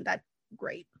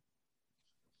great.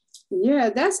 Yeah,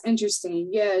 that's interesting.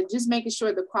 Yeah, just making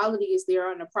sure the quality is there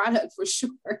on the product for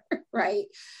sure, right?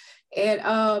 And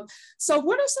so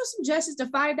what are some suggestions to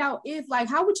find out if, like,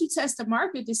 how would you test the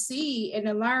market to see and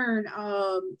to learn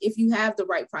if you have the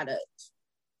right product?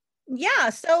 Yeah,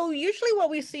 so usually what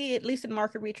we see, at least in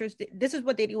market research, this is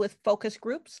what they do with focus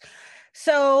groups.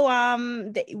 So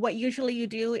what usually you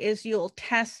do is you'll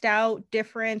test out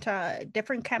different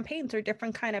campaigns or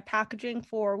different kind of packaging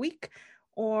for a week,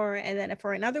 and then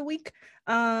for another week.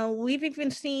 We've even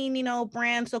seen,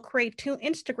 brands will create 2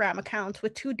 Instagram accounts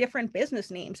with 2 different business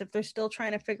names if they're still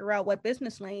trying to figure out what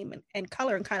business name and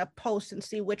color, and kind of post and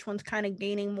see which one's kind of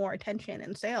gaining more attention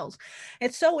and sales.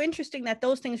 It's so interesting that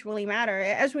those things really matter.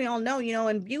 As we all know,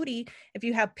 in beauty, if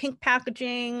you have pink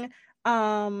packaging,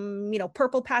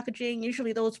 purple packaging,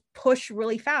 usually those push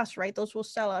really fast, right? Those will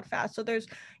sell out fast. So there's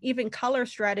even color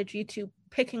strategy to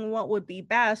picking what would be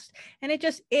best, and it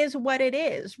just is what it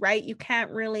is, right? You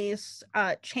can't really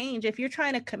change. If you're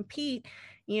trying to compete,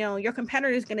 your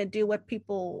competitor is going to do what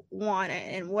people want,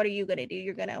 and what are you going to do?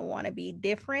 You're going to want to be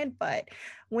different, but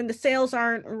when the sales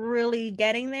aren't really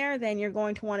getting there, then you're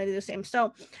going to want to do the same.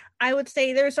 So I would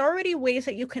say there's already ways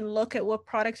that you can look at what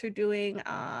products are doing.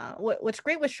 What's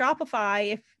great with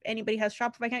Shopify, if anybody has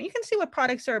Shopify account, you can see what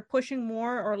products are pushing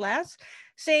more or less.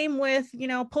 Same with,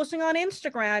 posting on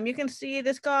Instagram. You can see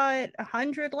this got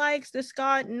 100 likes, this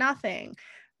got nothing,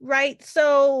 right?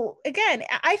 So again,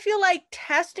 I feel like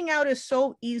testing out is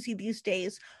so easy these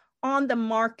days on the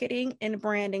marketing and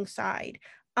branding side.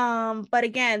 But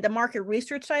again, the market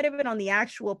research side of it on the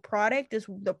actual product is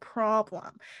the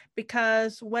problem,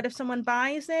 because what if someone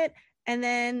buys it and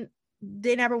then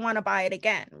they never want to buy it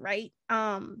again, right?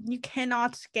 You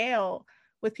cannot scale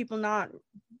with people not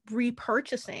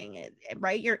repurchasing it,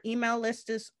 right? Your email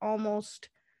list is almost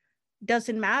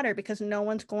doesn't matter because no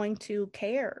one's going to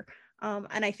care.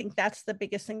 And I think that's the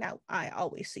biggest thing that I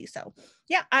always see. So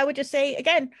yeah, I would just say,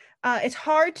 again, it's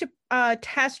hard to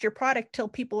test your product till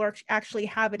people actually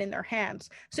have it in their hands.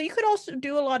 So you could also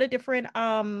do a lot of different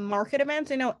market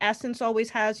events. I know Essence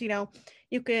always has, you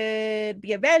could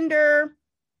be a vendor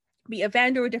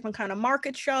with different kind of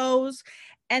market shows.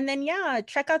 And then, yeah,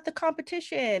 check out the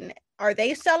competition. Are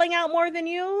they selling out more than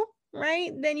you?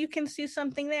 Right? Then you can see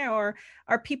something there. Or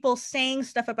are people saying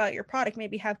stuff about your product?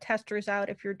 Maybe have testers out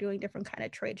if you're doing different kind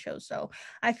of trade shows. So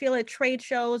I feel like trade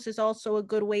shows is also a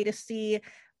good way to see,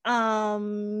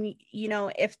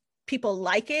 if people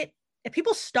like it, if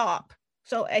people stop.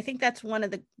 So I think that's one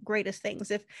of the greatest things.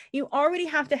 If you already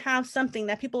have to have something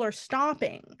that people are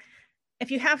stopping,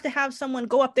 if you have to have someone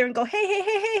go up there and go, hey, hey,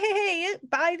 hey, hey, hey, hey,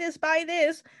 buy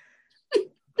this.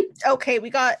 Okay, we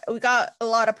got a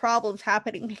lot of problems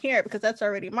happening here because that's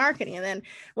already marketing. And then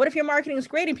what if your marketing is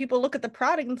great and people look at the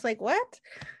product and it's like, what?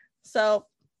 So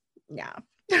yeah.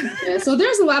 Yeah, so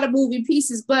there's a lot of moving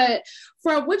pieces, but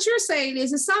from what you're saying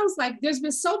is it sounds like there's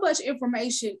been so much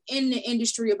information in the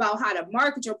industry about how to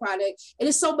market your product. It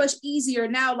is so much easier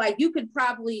now. Like you could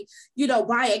probably,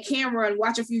 buy a camera and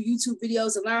watch a few YouTube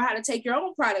videos and learn how to take your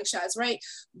own product shots, right?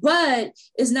 But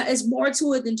it's more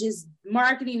to it than just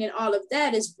marketing and all of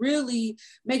that. It's really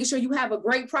making sure you have a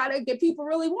great product that people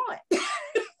really want.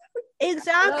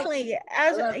 Exactly.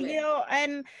 As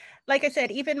and like I said,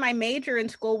 even my major in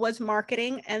school was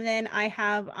marketing, and then I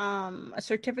have a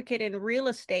certificate in real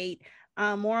estate,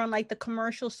 more on like the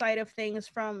commercial side of things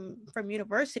from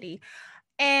university.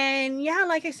 And yeah,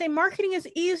 like I say, marketing is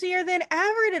easier than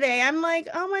ever today. I'm like,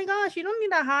 oh my gosh, you don't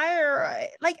need to hire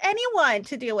like anyone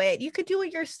to do it. You could do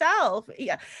it yourself.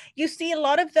 Yeah. You see a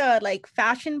lot of the like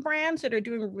fashion brands that are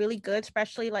doing really good,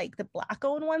 especially like the Black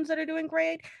owned ones that are doing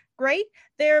great.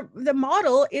 The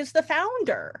model is the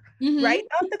founder, right,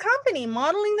 of the company,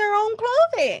 modeling their own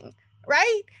clothing,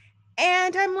 right?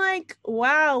 And I'm like,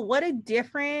 wow, what a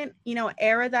different,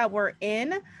 era that we're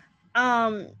in.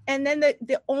 And then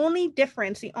the only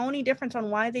difference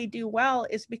on why they do well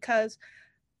is because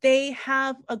they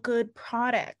have a good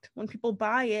product. When people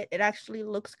buy it, it actually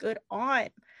looks good on.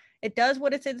 It does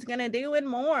what it says it's going to do and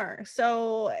more.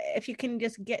 So if you can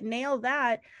just nail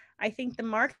that, I think the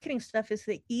marketing stuff is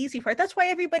the easy part. That's why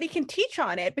everybody can teach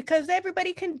on it, because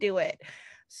everybody can do it.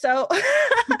 So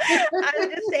I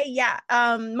would just say, yeah,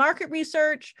 market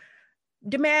research,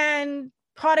 demand,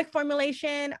 product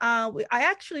formulation. I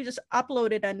actually just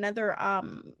uploaded another,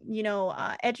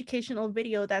 educational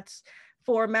video that's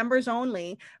for members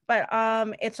only, but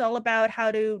it's all about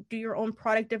how to do your own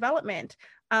product development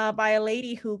by a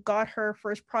lady who got her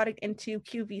first product into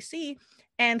QVC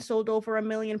and sold over 1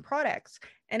 million products.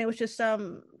 And it was just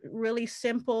some really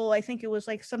simple, I think it was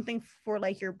like something for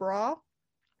like your bra.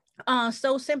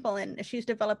 So simple. And she's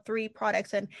developed 3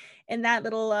 products. And in that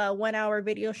little 1 hour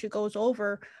video, she goes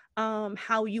over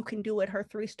how you can do it, her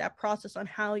 3-step process on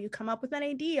how you come up with an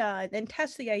idea, and then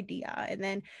test the idea, and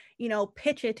then,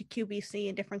 pitch it to QVC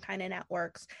and different kind of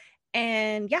networks.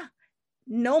 And yeah,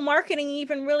 no marketing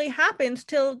even really happens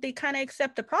till they kind of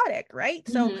accept the product, right?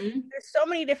 So there's so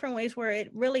many different ways where it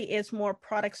really is more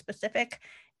product specific.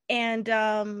 And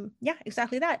yeah,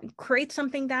 exactly that. Create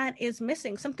something that is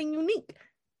missing, something unique.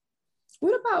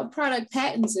 What about product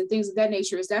patents and things of that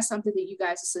nature? Is that something that you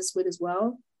guys assist with as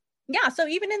well? Yeah, so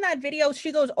even in that video,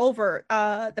 she goes over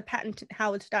the patent,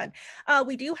 how it's done.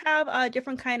 We do have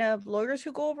different kind of lawyers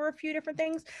who go over a few different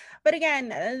things. But again,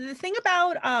 the thing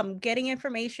about getting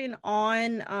information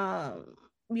on,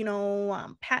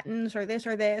 patents or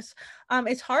this,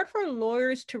 it's hard for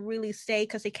lawyers to really say,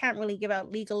 because they can't really give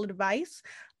out legal advice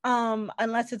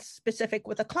unless it's specific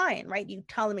with a client, right? You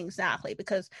tell them exactly,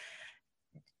 because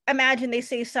imagine they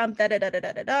say something,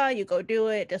 you go do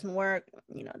it, it doesn't work,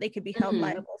 they could be held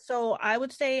liable. So I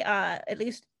would say, at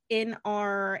least in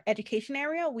our education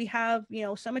area, we have,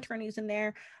 some attorneys in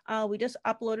there. We just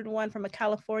uploaded one from a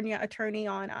California attorney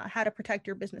on how to protect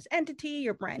your business entity,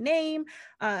 your brand name.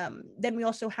 Then we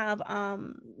also have,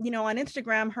 on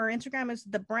Instagram, her Instagram is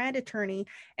the brand attorney,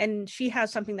 and she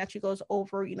has something that she goes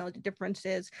over, the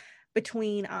differences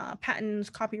between patents,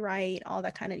 copyright, all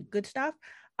that kind of good stuff.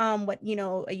 What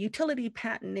a utility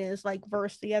patent is like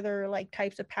versus the other like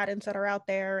types of patents that are out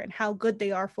there, and how good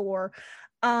they are for.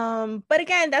 But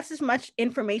again, that's as much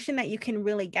information that you can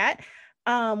really get.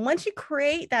 Once you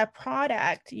create that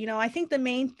product, I think the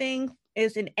main thing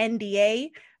is an NDA.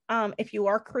 If you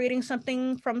are creating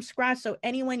something from scratch, so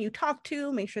anyone you talk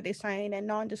to, make sure they sign a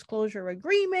non-disclosure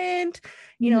agreement.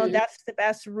 That's the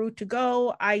best route to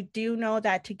go. I do know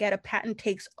that to get a patent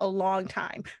takes a long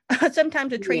time.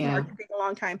 Sometimes a trademark can take a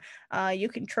long time. You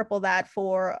can triple that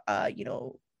for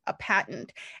a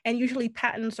patent, and usually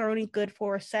patents are only good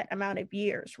for a set amount of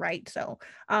years, right? So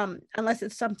unless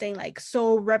it's something like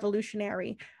so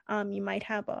revolutionary, you might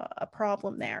have a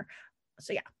problem there.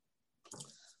 So yeah.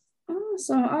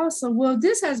 Awesome. Well,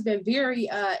 this has been very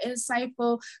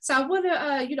insightful. So I want to,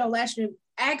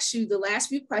 ask you the last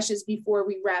few questions before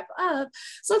we wrap up.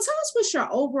 So tell us, what's your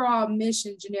overall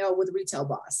mission, Janelle, with Retail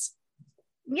Boss?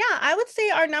 Yeah, I would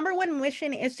say our number one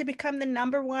mission is to become the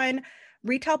number one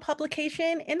retail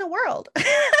publication in the world.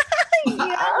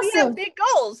 Awesome. We have big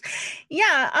goals.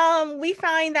 Yeah, we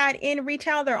find that in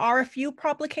retail, there are a few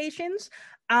publications.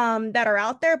 that are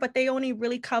out there, but they only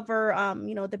really cover,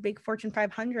 the big Fortune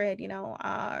 500,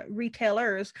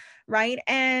 retailers, right?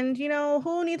 And,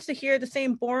 who needs to hear the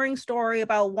same boring story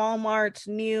about Walmart's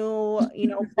new,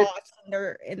 bots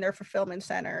in their fulfillment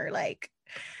center? Like,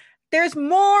 there's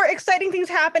more exciting things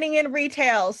happening in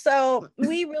retail. So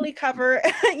we really cover,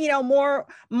 more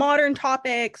modern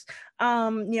topics,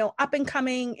 up and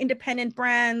coming independent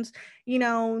brands,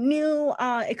 new,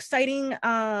 exciting,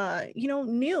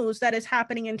 news that is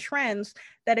happening in trends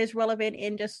that is relevant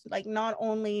in just like not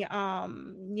only,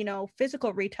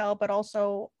 physical retail, but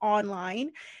also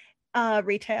online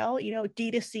retail,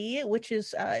 D2C, which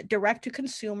is direct to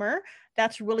consumer.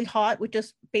 That's really hot, which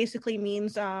just basically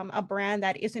means a brand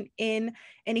that isn't in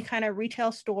any kind of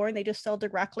retail store, and they just sell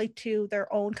directly to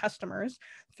their own customers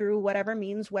through whatever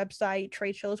means, website,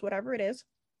 trade shows, whatever it is.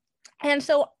 And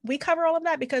so we cover all of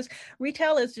that because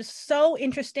retail is just so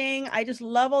interesting. I just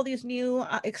love all these new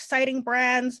exciting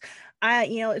brands.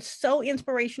 It's so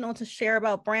inspirational to share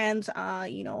about brands,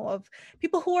 of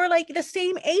people who are like the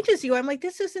same age as you. I'm like,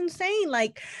 this is insane.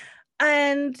 Like,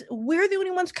 and we're the only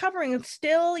ones covering it.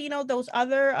 Still, those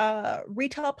other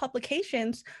retail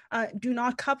publications do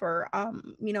not cover, a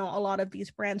lot of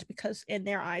these brands because in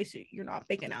their eyes, you're not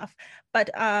big enough. But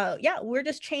we're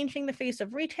just changing the face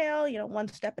of retail, one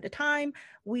step at a time.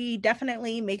 We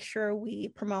definitely make sure we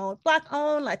promote Black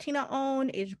owned, Latina owned,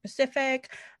 Asia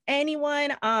Pacific,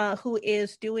 anyone who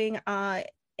is doing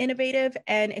innovative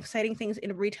and exciting things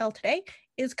in retail today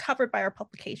is covered by our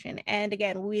publication. And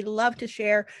again, we love to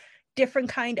share different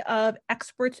kind of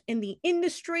experts in the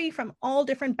industry from all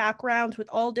different backgrounds with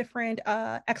all different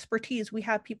expertise. We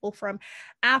have people from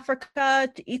Africa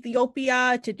to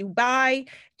Ethiopia to Dubai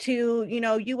to,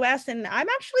 US, and I'm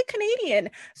actually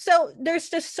Canadian. So there's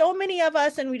just so many of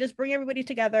us, and we just bring everybody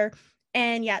together.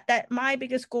 And that my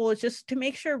biggest goal is just to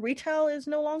make sure retail is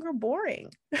no longer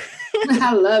boring.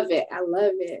 I love it. I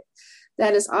love it.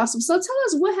 That is awesome. So tell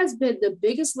us, what has been the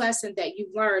biggest lesson that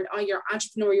you've learned on your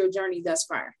entrepreneurial journey thus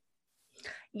far?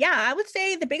 Yeah, I would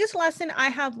say the biggest lesson I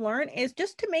have learned is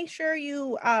just to make sure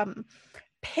you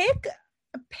pick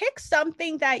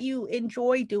something that you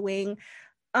enjoy doing.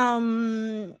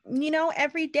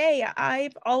 Every day.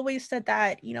 I've always said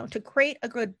that, to create a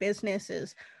good business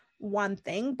is one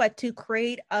thing, but to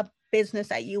create a business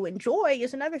that you enjoy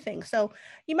is another thing. So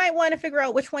you might want to figure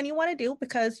out which one you want to do,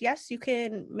 because yes, you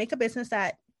can make a business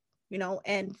that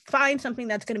and find something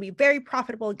that's going to be very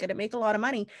profitable and going to make a lot of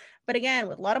money. But again,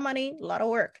 with a lot of money, a lot of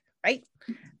work, right?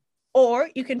 Or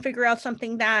you can figure out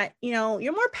something that, you're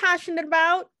more passionate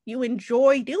about, you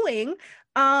enjoy doing,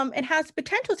 and has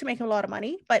potential to make a lot of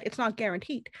money, but it's not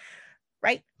guaranteed,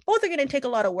 right? Both are going to take a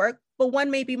lot of work, but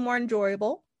one may be more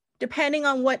enjoyable depending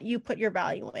on what you put your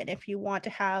value in. If you want to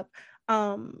have,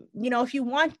 if you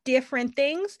want different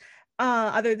things,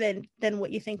 other than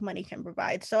what you think money can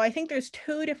provide. So I think there's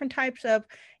two different types of,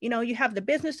 you have the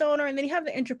business owner and then you have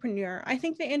the entrepreneur. I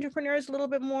think the entrepreneur is a little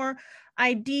bit more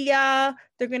idea.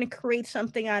 They're going to create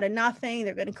something out of nothing.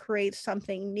 They're going to create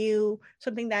something new,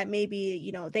 something that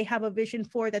maybe, they have a vision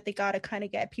for that they got to kind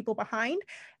of get people behind.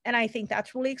 And I think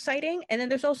that's really exciting. And then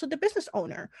there's also the business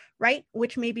owner, right?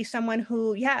 Which may be someone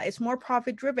who, is more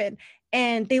profit driven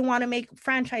and they want to make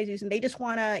franchises and they just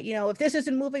want to, if this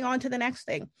isn't moving on to the next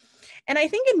thing. And I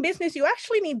think in business, you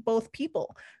actually need both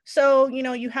people. So,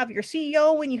 you have your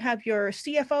CEO and you have your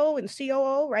CFO and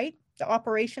COO, right? The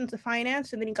operations, the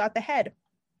finance, and then you got the head.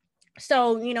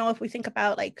 So, if we think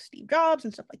about like Steve Jobs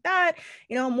and stuff like that,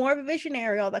 more of a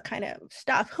visionary, all that kind of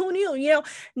stuff. Who knew,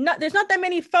 there's not that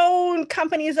many phone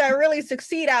companies that really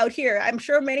succeed out here. I'm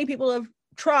sure many people have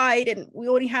tried and we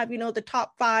only have, the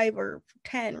top 5 or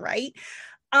 10, right?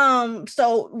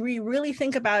 So we really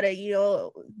think about it,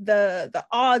 the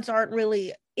odds aren't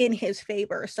really in his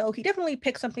favor. So he definitely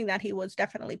picked something that he was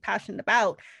definitely passionate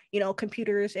about,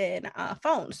 computers and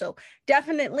phones. So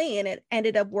definitely, and it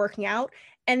ended up working out.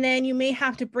 And then you may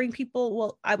have to bring people,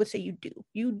 well, I would say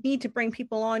you need to bring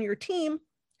people on your team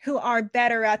who are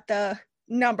better at the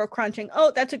number crunching.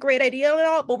 Oh, that's a great idea and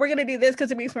all, but we're going to do this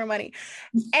because it makes more money.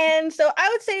 And so I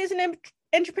would say as an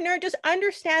entrepreneur, just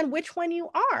understand which one you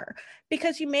are,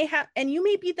 because you may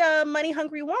be the money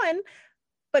hungry one,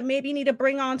 but maybe you need to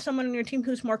bring on someone on your team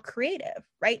who's more creative,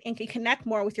 right? And can connect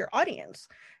more with your audience.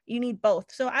 You need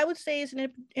both. So I would say as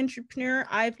an entrepreneur,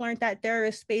 I've learned that there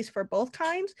is space for both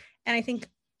kinds. And I think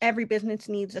every business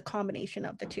needs a combination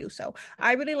of the two. So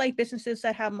I really like businesses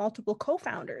that have multiple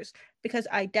co-founders, because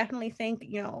I definitely think,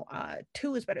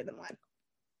 two is better than one.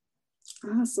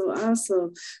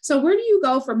 Awesome. So where do you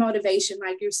go for motivation?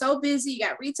 Like, you're so busy, you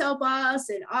got Retail Boss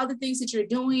and all the things that you're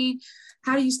doing.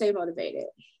 How do you stay motivated?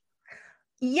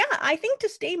 Yeah, I think to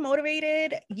stay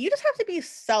motivated, you just have to be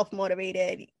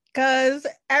self-motivated because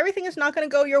everything is not going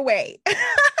to go your way.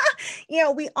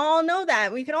 We all know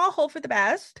that. We can all hope for the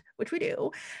best, which we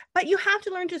do, but you have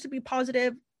to learn just to be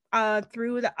positive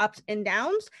through the ups and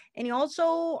downs. And you also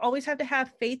always have to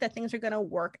have faith that things are going to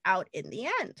work out in the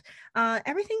end.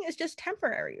 Everything is just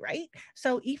temporary, right?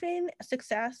 So even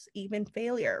success, even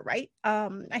failure, right?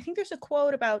 I think there's a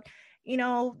quote about,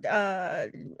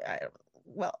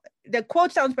 well, the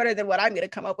quote sounds better than what I'm going to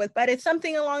come up with, but it's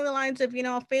something along the lines of,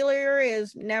 failure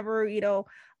is never,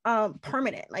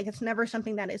 permanent. Like it's never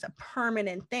something that is a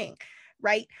permanent thing,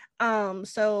 right?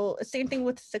 So same thing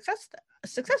with success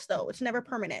though, it's never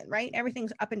permanent, right?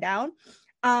 Everything's up and down.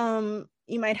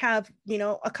 You might have,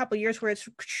 a couple years where it's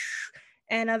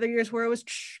and other years where it was.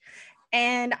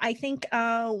 And I think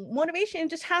motivation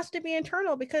just has to be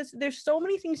internal because there's so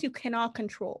many things you cannot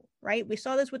control, right? We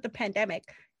saw this with the pandemic.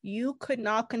 You could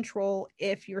not control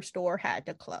if your store had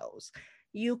to close.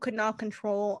 You could not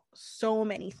control so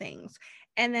many things.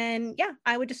 And then, yeah,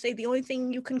 I would just say the only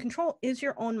thing you can control is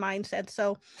your own mindset.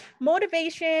 So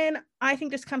motivation, I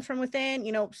think this comes from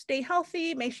within, stay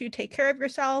healthy, make sure you take care of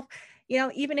yourself.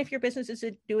 Even if your business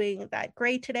isn't doing that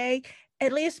great today,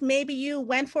 at least maybe you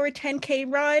went for a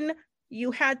 10K run,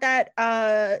 you had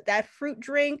that fruit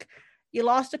drink, you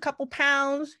lost a couple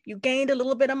pounds, you gained a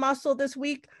little bit of muscle this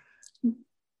week.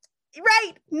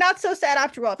 Right. Not so sad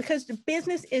after all, because the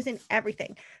business isn't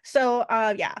everything. So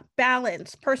yeah,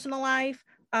 balance, personal life,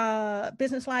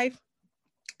 business life.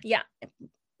 Yeah,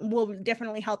 will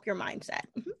definitely help your mindset.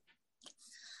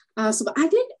 So I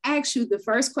didn't ask you the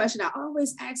first question. I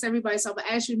always ask everybody, so I'm gonna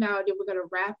ask you now, and then we're gonna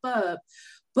wrap up.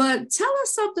 But tell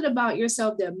us something about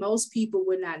yourself that most people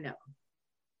would not know.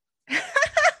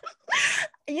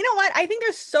 You know what? I think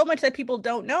there's so much that people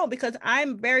don't know because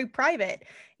I'm very private.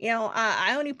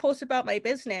 I only post about my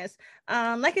business.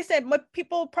 Like I said, what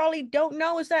people probably don't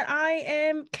know is that I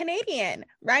am Canadian,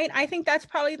 right? I think that's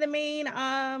probably the main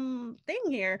thing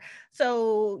here.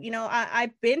 So,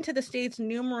 I've been to the States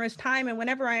numerous times, and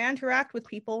whenever I interact with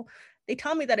people, they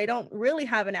tell me that I don't really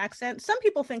have an accent. Some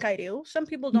people think I do. Some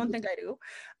people don't think I do.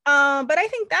 But I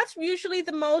think that's usually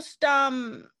the most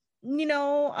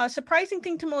a surprising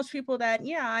thing to most people that,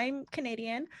 yeah, I'm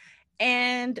Canadian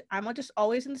and I'm just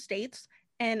always in the States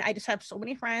and I just have so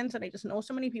many friends and I just know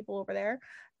so many people over there.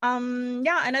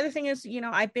 Yeah, another thing is,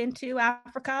 I've been to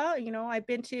Africa, I've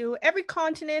been to every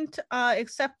continent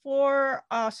except for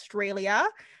Australia.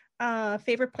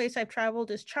 Favorite place I've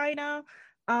traveled is China.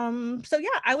 So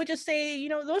yeah, I would just say,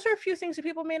 those are a few things that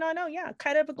people may not know. Yeah,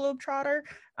 kind of a globetrotter.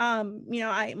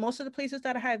 Most of the places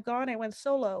that I have gone, I went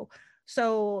solo.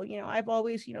 So, I've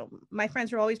always, my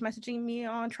friends are always messaging me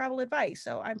on travel advice.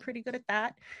 So I'm pretty good at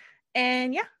that.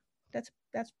 And yeah, that's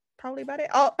probably about it.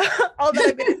 All that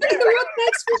I've been Well,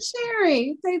 thanks for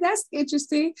sharing. Hey, that's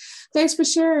interesting. Thanks for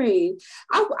sharing.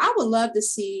 I would love to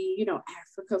see,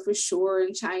 Africa for sure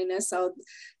and China. So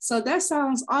that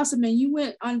sounds awesome. And you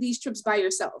went on these trips by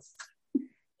yourself.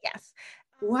 Yes.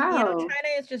 Wow. China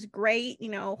is just great,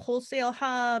 wholesale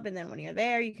hub. And then when you're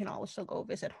there, you can also go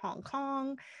visit Hong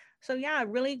Kong. So yeah,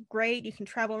 really great. You can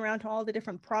travel around to all the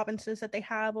different provinces that they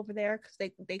have over there because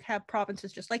they have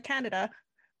provinces just like Canada.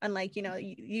 Unlike,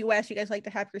 US, you guys like to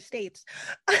have your states.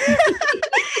 Yeah.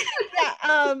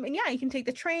 And yeah, you can take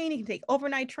the train, you can take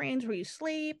overnight trains where you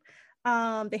sleep.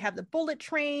 They have the bullet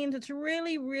trains. It's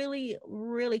really, really,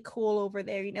 really cool over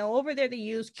there. Over there they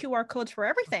use QR codes for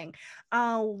everything.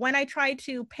 When I tried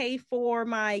to pay for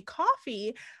my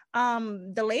coffee,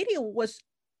 the lady was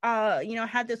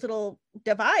had this little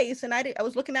device and I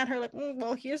was looking at her like,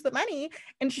 well, here's the money.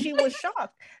 And she was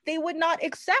shocked. They would not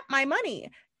accept my money.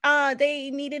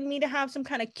 They needed me to have some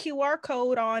kind of QR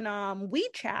code on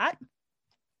WeChat,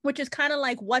 which is kind of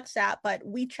like WhatsApp, but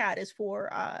WeChat is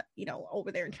for,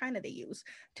 over there in China they use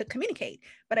to communicate.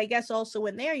 But I guess also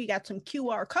in there you got some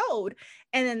QR code,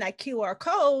 and then that QR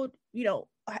code,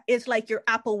 is like your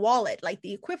Apple Wallet, like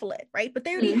the equivalent, right? But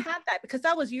they already had that because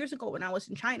that was years ago when I was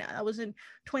in China. That was in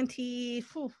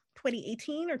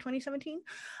 2018 or 2017.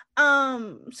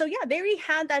 So yeah, they already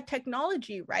had that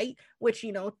technology, right? Which,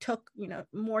 took,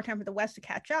 more time for the West to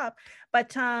catch up.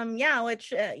 But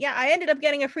I ended up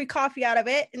getting a free coffee out of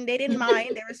it and they didn't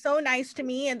mind. They were so nice to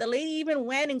me. And the lady even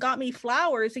went and got me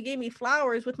flowers. They gave me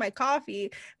flowers with my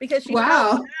coffee because she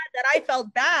felt bad that I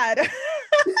felt bad.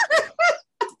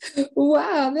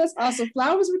 Wow, that's awesome.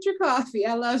 Flowers with your coffee.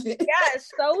 I love it. Yeah,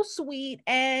 it's so sweet.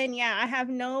 And yeah, I have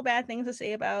no bad things to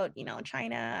say about,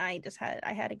 China. I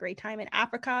had a great time in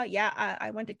Africa. Yeah,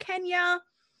 I went to Kenya,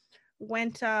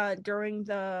 went during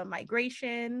the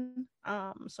migration.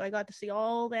 So I got to see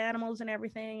all the animals and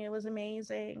everything. It was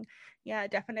amazing. Yeah,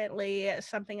 definitely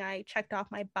something I checked off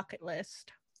my bucket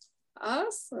list.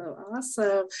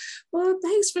 Awesome. Well,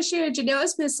 thanks for sharing, Janelle.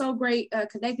 It's been so great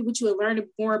connecting with you and learning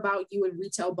more about you and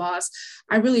Retail Boss.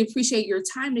 I really appreciate your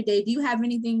time today. Do you have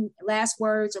anything, last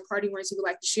words or parting words you would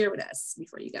like to share with us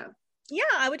before you go? Yeah,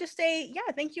 I would just say,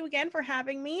 thank you again for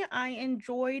having me. I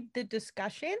enjoyed the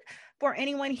discussion. For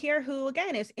anyone here who,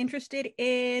 again, is interested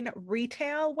in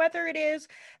retail, whether it is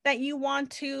that you want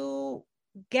to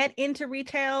get into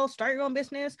retail, start your own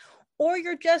business, or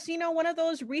you're just, one of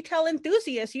those retail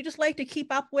enthusiasts, you just like to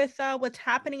keep up with what's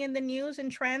happening in the news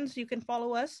and trends, you can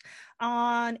follow us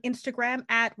on Instagram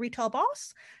at Retail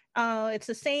Boss. It's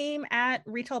the same at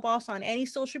Retail Boss on any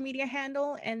social media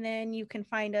handle. And then you can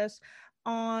find us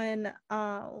on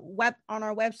our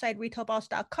website,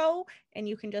 retailboss.co, and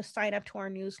you can just sign up to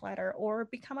our newsletter or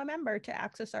become a member to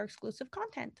access our exclusive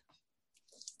content.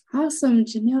 Awesome.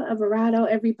 Janelle Alvarado,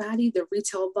 everybody, the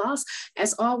Retail Boss.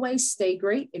 As always, stay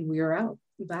great, and we are out.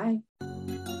 Bye.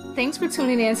 Thanks for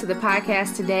tuning in to the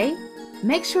podcast today.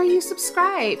 Make sure you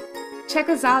subscribe. Check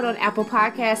us out on Apple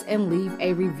Podcasts and leave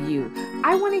a review.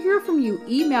 I want to hear from you.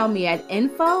 Email me at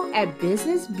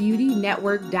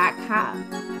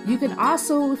info@businessbeautynetwork.com. You can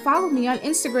also follow me on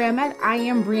Instagram at I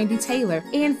am Brandy Taylor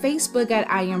and Facebook at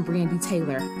I am Brandy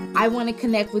Taylor. I want to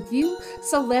connect with you,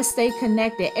 so let's stay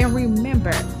connected. And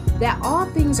remember that all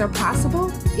things are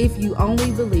possible if you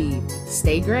only believe.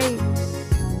 Stay great.